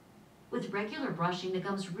 With regular brushing, the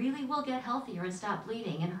gums really will get healthier and stop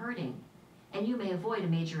bleeding and hurting, and you may avoid a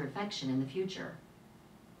major infection in the future.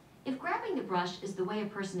 If grabbing the brush is the way a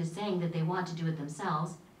person is saying that they want to do it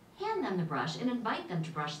themselves, hand them the brush and invite them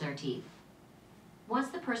to brush their teeth. Once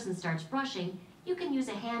the person starts brushing, you can use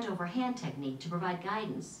a hand-over-hand technique to provide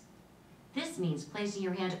guidance. This means placing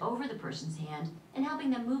your hand over the person's hand and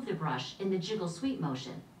helping them move the brush in the jiggle sweep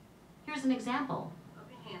motion. Here's an example. Up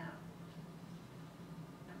your hand out.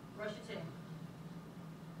 Brush your teeth.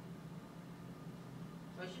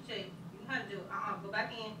 Brush your teeth. You know how to do it. Go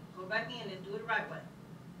back in. Go back in and do it the right way.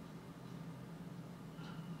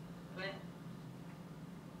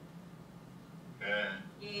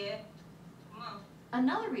 Yeah. Come on.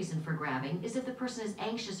 Another reason for grabbing is if the person is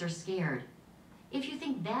anxious or scared. If you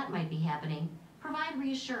think that might be happening, provide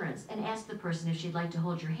reassurance and ask the person if she'd like to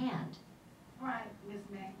hold your hand. Right, Miss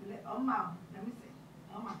Mac. Oh, Mom. Let me see.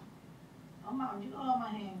 Oh, Mom. Oh, Mom, you hold my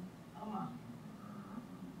hand. Oh, Mom.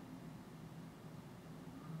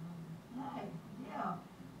 Hey, yeah.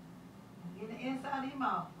 Get the inside of your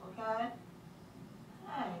mouth, okay?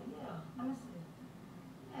 Hey, yeah. Let me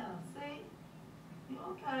see. Yeah, see? You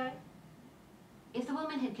okay? If the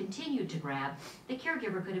woman had continued to grab, the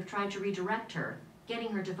caregiver could have tried to redirect her, getting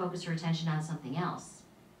her to focus her attention on something else.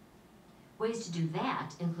 Ways to do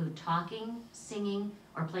that include talking, singing,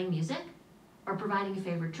 or playing music, or providing a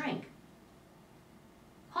favorite drink.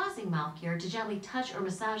 Pausing mouth care to gently touch or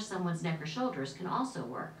massage someone's neck or shoulders can also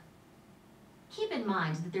work. Keep in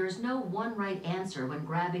mind that there is no one right answer when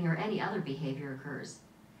grabbing or any other behavior occurs.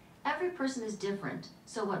 Every person is different,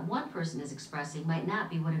 so what one person is expressing might not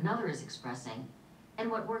be what another is expressing, and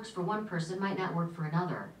what works for one person might not work for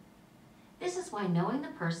another. This is why knowing the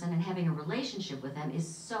person and having a relationship with them is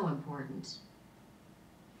so important.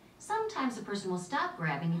 Sometimes a person will stop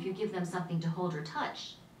grabbing if you give them something to hold or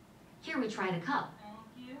touch. Here we tried a cup.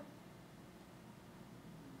 Thank you.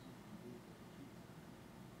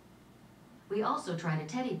 We also tried a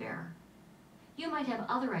teddy bear. You might have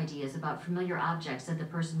other ideas about familiar objects that the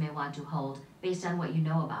person may want to hold based on what you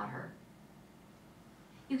know about her.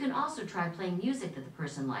 You can also try playing music that the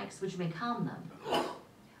person likes, which may calm them.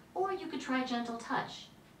 Or you could try gentle touch.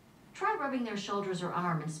 Try rubbing their shoulders or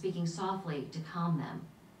arm and speaking softly to calm them.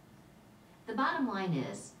 The bottom line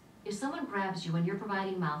is, if someone grabs you when you're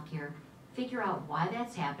providing mouth care, figure out why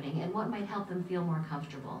that's happening and what might help them feel more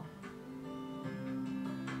comfortable.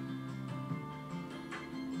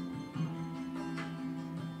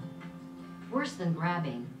 Worse than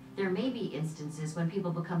grabbing, there may be instances when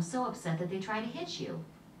people become so upset that they try to hit you.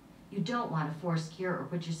 You don't want to force care or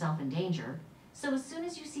put yourself in danger, so as soon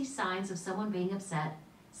as you see signs of someone being upset,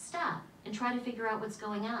 stop and try to figure out what's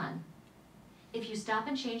going on. If you stop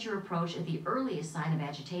and change your approach at the earliest sign of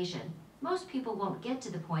agitation, most people won't get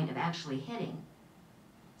to the point of actually hitting.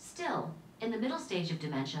 Still, in the middle stage of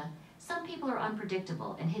dementia, some people are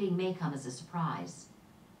unpredictable and hitting may come as a surprise.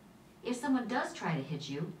 If someone does try to hit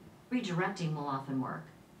you, redirecting will often work.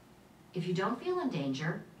 If you don't feel in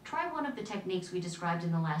danger, try one of the techniques we described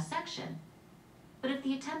in the last section. But if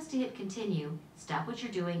the attempts to hit continue, stop what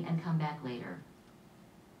you're doing and come back later.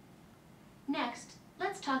 Next,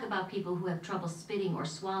 let's talk about people who have trouble spitting or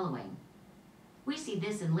swallowing. We see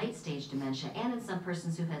this in late-stage dementia and in some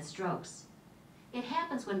persons who've had strokes. It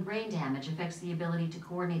happens when brain damage affects the ability to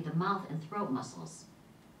coordinate the mouth and throat muscles.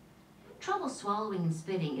 Trouble swallowing and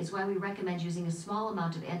spitting is why we recommend using a small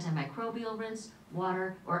amount of antimicrobial rinse,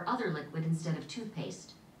 water, or other liquid instead of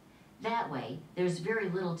toothpaste. That way, there's very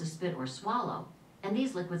little to spit or swallow, and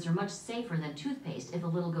these liquids are much safer than toothpaste if a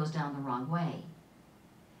little goes down the wrong way.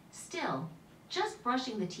 Still, just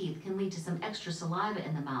brushing the teeth can lead to some extra saliva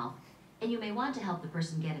in the mouth, and you may want to help the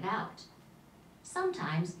person get it out.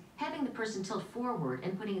 Sometimes, having the person tilt forward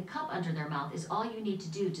and putting a cup under their mouth is all you need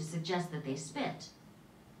to do to suggest that they spit.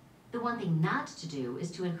 The one thing not to do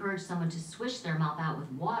is to encourage someone to swish their mouth out with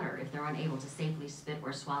water if they're unable to safely spit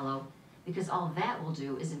or swallow, because all that will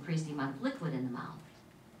do is increase the amount of liquid in the mouth.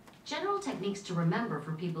 General techniques to remember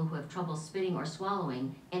for people who have trouble spitting or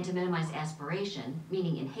swallowing and to minimize aspiration,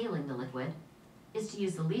 meaning inhaling the liquid, is to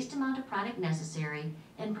use the least amount of product necessary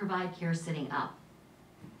and provide care sitting up.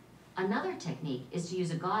 Another technique is to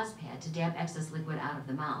use a gauze pad to dab excess liquid out of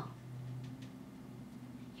the mouth.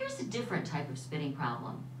 Here's a different type of spitting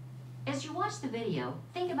problem. As you watch the video,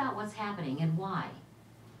 think about what's happening and why.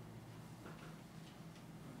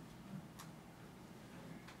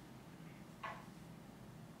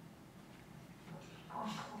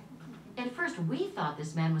 At first, we thought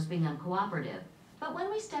this man was being uncooperative, but when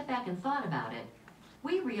we stepped back and thought about it,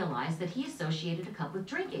 we realized that he associated a cup with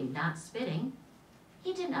drinking, not spitting.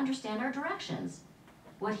 He didn't understand our directions.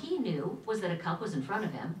 What he knew was that a cup was in front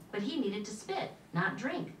of him, but he needed to spit, not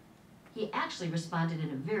drink. He actually responded in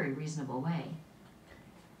a very reasonable way.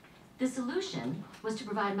 The solution was to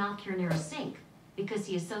provide mouth care near a sink, because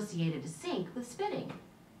he associated a sink with spitting.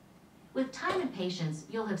 With time and patience,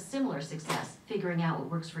 you'll have similar success figuring out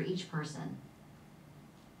what works for each person.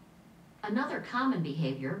 Another common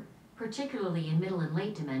behavior, particularly in middle and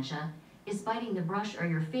late dementia, is biting the brush or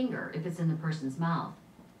your finger if it's in the person's mouth.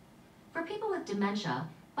 For people with dementia,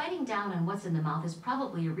 biting down on what's in the mouth is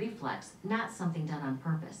probably a reflex, not something done on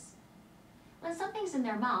purpose. When something's in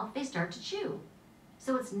their mouth, they start to chew.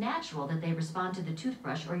 So it's natural that they respond to the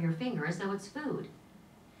toothbrush or your finger as though it's food.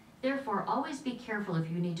 Therefore, always be careful if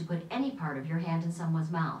you need to put any part of your hand in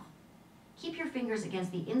someone's mouth. Keep your fingers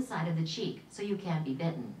against the inside of the cheek so you can't be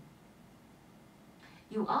bitten.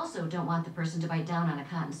 You also don't want the person to bite down on a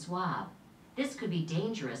cotton swab. This could be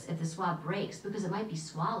dangerous if the swab breaks because it might be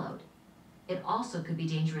swallowed. It also could be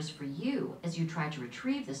dangerous for you as you try to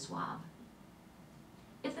retrieve the swab.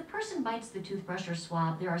 If the person bites the toothbrush or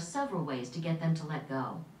swab, there are several ways to get them to let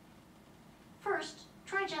go. First,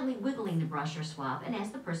 try gently wiggling the brush or swab and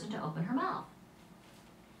ask the person to open her mouth.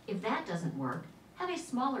 If that doesn't work, have a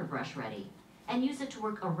smaller brush ready and use it to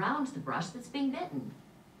work around the brush that's being bitten.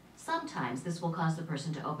 Sometimes this will cause the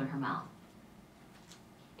person to open her mouth.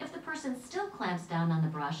 If the person still clamps down on the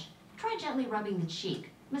brush, try gently rubbing the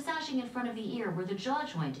cheek, massaging in front of the ear where the jaw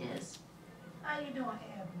joint is. How you doing,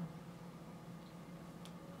 Abner?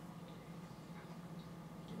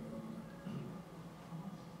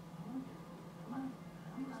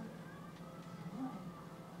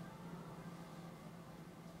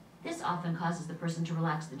 This often causes the person to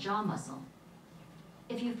relax the jaw muscle.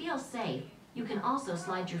 If you feel safe, you can also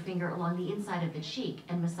slide your finger along the inside of the cheek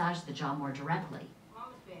and massage the jaw more directly.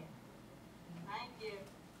 Thank you.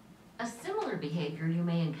 A similar behavior you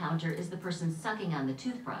may encounter is the person sucking on the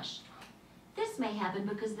toothbrush. This may happen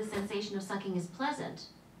because the sensation of sucking is pleasant.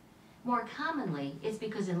 More commonly, it's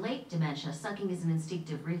because in late dementia, sucking is an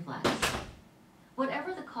instinctive reflex.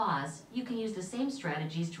 Whatever the cause, you can use the same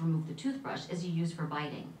strategies to remove the toothbrush as you use for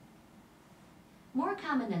biting. More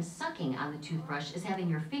common than sucking on the toothbrush is having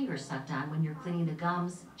your fingers sucked on when you're cleaning the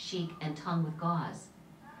gums, cheek, and tongue with gauze.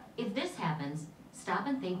 If this happens, stop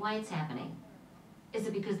and think why it's happening. Is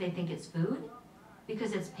it because they think it's food?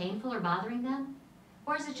 Because it's painful or bothering them?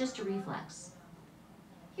 Or is it just a reflex?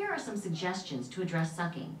 Here are some suggestions to address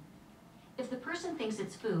sucking. If the person thinks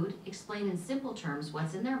it's food, explain in simple terms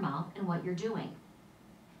what's in their mouth and what you're doing.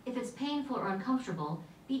 If it's painful or uncomfortable,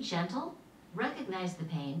 be gentle, recognize the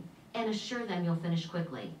pain, and assure them you'll finish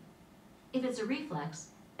quickly. If it's a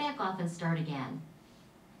reflex, back off and start again.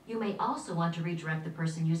 You may also want to redirect the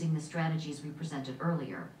person using the strategies we presented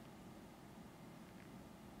earlier.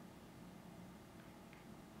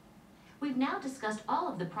 We've now discussed all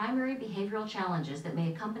of the primary behavioral challenges that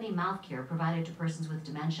may accompany mouth care provided to persons with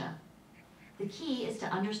dementia. The key is to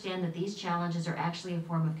understand that these challenges are actually a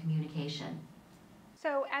form of communication.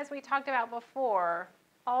 So as we talked about before,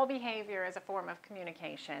 all behavior is a form of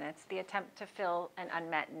communication. It's the attempt to fill an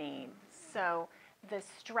unmet need. So the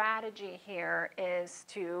strategy here is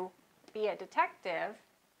to be a detective.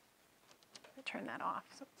 Let me turn that off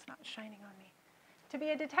so it's not shining on me. To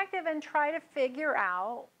be a detective and try to figure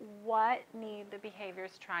out what need the behavior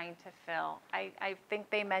is trying to fill. I think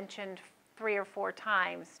they mentioned 3 or 4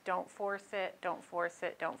 times, don't force it, don't force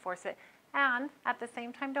it, don't force it. And at the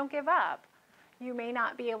same time, don't give up. You may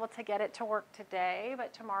not be able to get it to work today,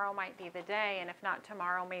 but tomorrow might be the day, and if not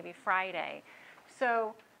tomorrow, maybe Friday.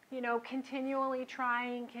 So, you know, continually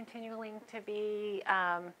trying, continuing to be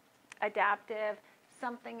adaptive.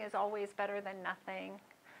 Something is always better than nothing.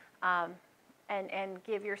 And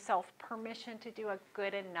give yourself permission to do a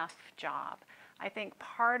good enough job. I think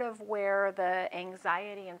part of where the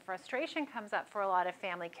anxiety and frustration comes up for a lot of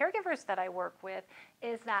family caregivers that I work with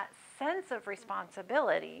is that sense of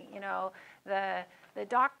responsibility. You know, the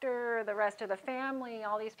doctor, the rest of the family,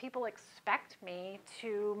 all these people expect me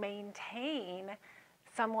to maintain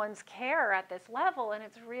someone's care at this level, and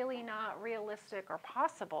it's really not realistic or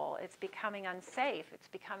possible. It's becoming unsafe, it's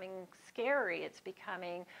becoming scary, it's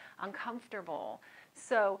becoming uncomfortable.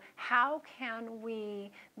 So how can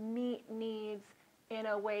we meet needs in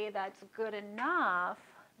a way that's good enough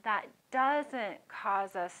that doesn't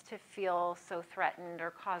cause us to feel so threatened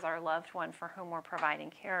or cause our loved one for whom we're providing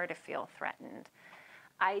care to feel threatened?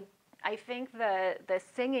 I think the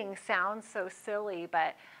singing sounds so silly,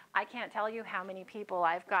 but I can't tell you how many people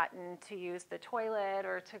I've gotten to use the toilet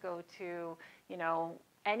or to go to, you know,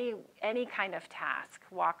 any kind of task,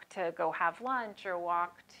 walk to go have lunch or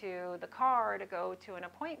walk to the car to go to an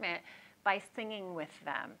appointment by singing with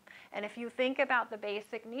them. And if you think about the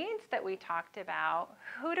basic needs that we talked about,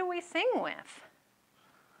 who do we sing with?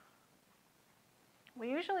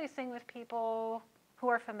 We usually sing with people who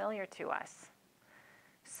are familiar to us.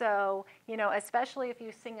 So, you know, especially if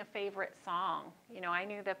you sing a favorite song. You know, I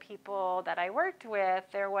knew the people that I worked with,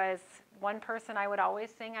 there was one person I would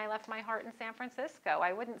always sing, I Left My Heart in San Francisco.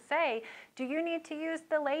 I wouldn't say, do you need to use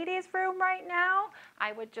the ladies' room right now?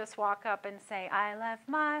 I would just walk up and say, I left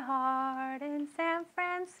my heart in San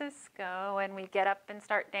Francisco. And we'd get up and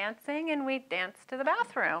start dancing, and we'd dance to the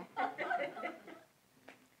bathroom.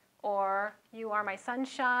 Or You Are My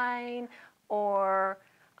Sunshine, or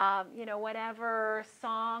You know, whatever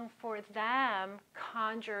song for them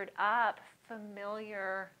conjured up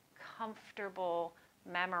familiar, comfortable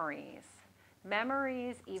memories.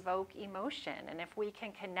 Memories evoke emotion, and if we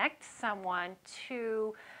can connect someone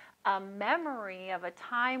to a memory of a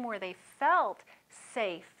time where they felt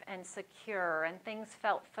safe and secure and things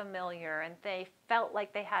felt familiar and they felt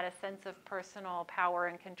like they had a sense of personal power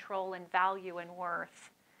and control and value and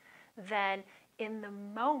worth, then in the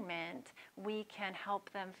moment we can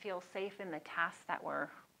help them feel safe in the tasks that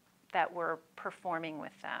we're performing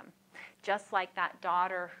with them. Just like that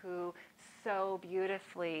daughter who so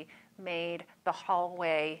beautifully made the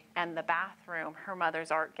hallway and the bathroom her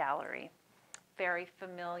mother's art gallery. Very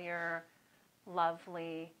familiar,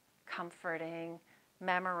 lovely, comforting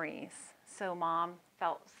memories. So mom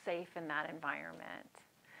felt safe in that environment.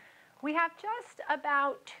 We have just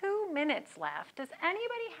about 2 minutes left. Does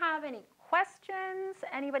anybody have any questions?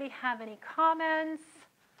 Anybody have any comments?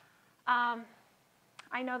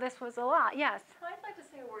 I know this was a lot. Yes? Well, I'd like to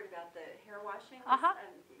say a word about the hair washing.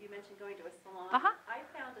 You mentioned going to a salon. I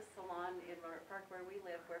found a salon in Roanoke Park where we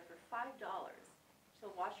live where for $5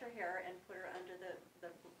 she'll wash her hair and put her under the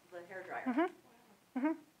hair dryer.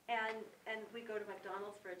 And we go to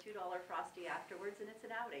McDonald's for a $2 Frosty afterwards, and it's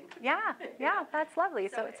an outing. Yeah, yeah, that's lovely.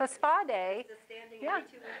 So it's a spa day. It's a standing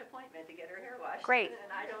 82-week appointment to get her hair washed. Great.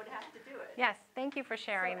 And I don't have to do it. Yes, thank you for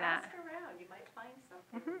sharing that. Ask around. You might find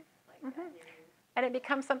something like that near you. And it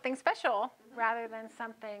becomes something special rather than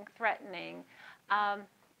something threatening.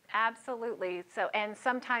 Absolutely. So, and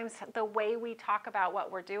sometimes the way we talk about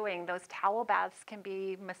what we're doing, those towel baths can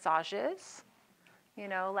be massages. You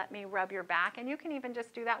know, let me rub your back. And you can even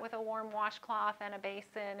just do that with a warm washcloth and a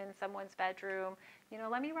basin in someone's bedroom. You know,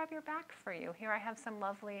 let me rub your back for you. Here I have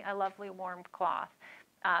a lovely warm cloth.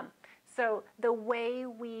 So the way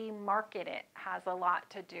we market it has a lot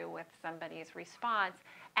to do with somebody's response.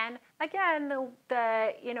 And again,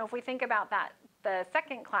 you know, if we think about that, the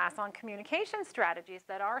second class on communication strategies,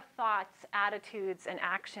 that our thoughts, attitudes, and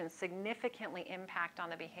actions significantly impact on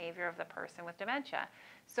the behavior of the person with dementia.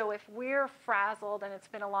 So if we're frazzled and it's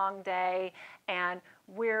been a long day and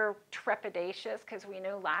we're trepidatious because we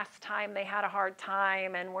knew last time they had a hard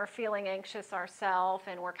time and we're feeling anxious ourselves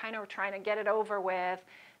and we're kind of trying to get it over with,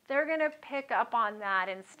 they're going to pick up on that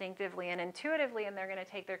instinctively and intuitively, and they're going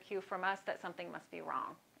to take their cue from us that something must be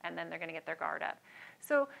wrong. And then they're going to get their guard up.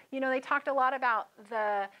 So, you know, they talked a lot about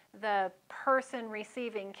the person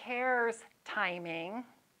receiving care's timing,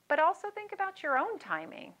 but also think about your own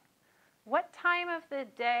timing. What time of the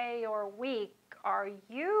day or week are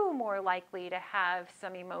you more likely to have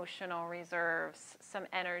some emotional reserves, some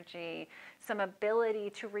energy, some ability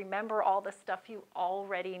to remember all the stuff you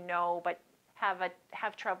already know, but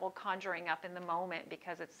have trouble conjuring up in the moment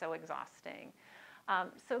because it's so exhausting?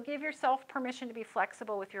 So give yourself permission to be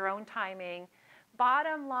flexible with your own timing.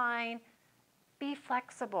 Bottom line, be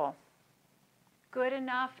flexible. Good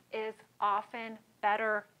enough is often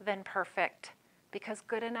better than perfect because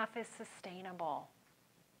good enough is sustainable.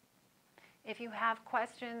 If you have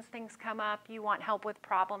questions, things come up, you want help with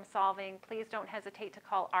problem solving, please don't hesitate to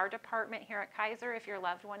call our department here at Kaiser if your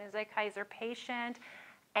loved one is a Kaiser patient,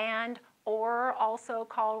 or also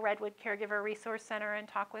call Redwood Caregiver Resource Center and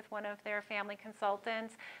talk with one of their family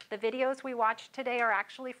consultants. The videos we watched today are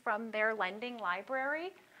actually from their lending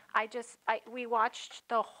library. We watched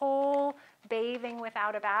the whole Bathing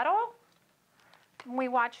Without a Battle. We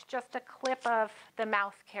watched just a clip of the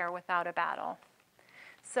Mouth Care Without a Battle.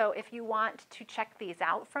 So if you want to check these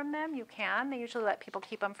out from them, you can. They usually let people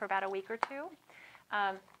keep them for about a week or two.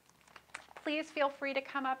 Please feel free to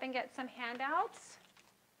come up and get some handouts.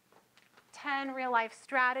 10 real-life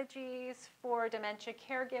strategies for dementia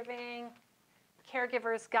caregiving,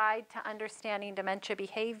 Caregiver's Guide to Understanding Dementia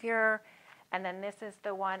Behavior, and then this is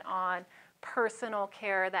the one on personal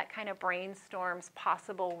care that kind of brainstorms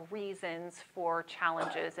possible reasons for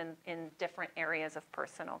challenges in different areas of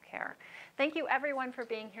personal care. Thank you everyone for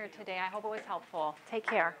being here today. I hope it was helpful. Take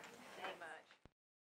care.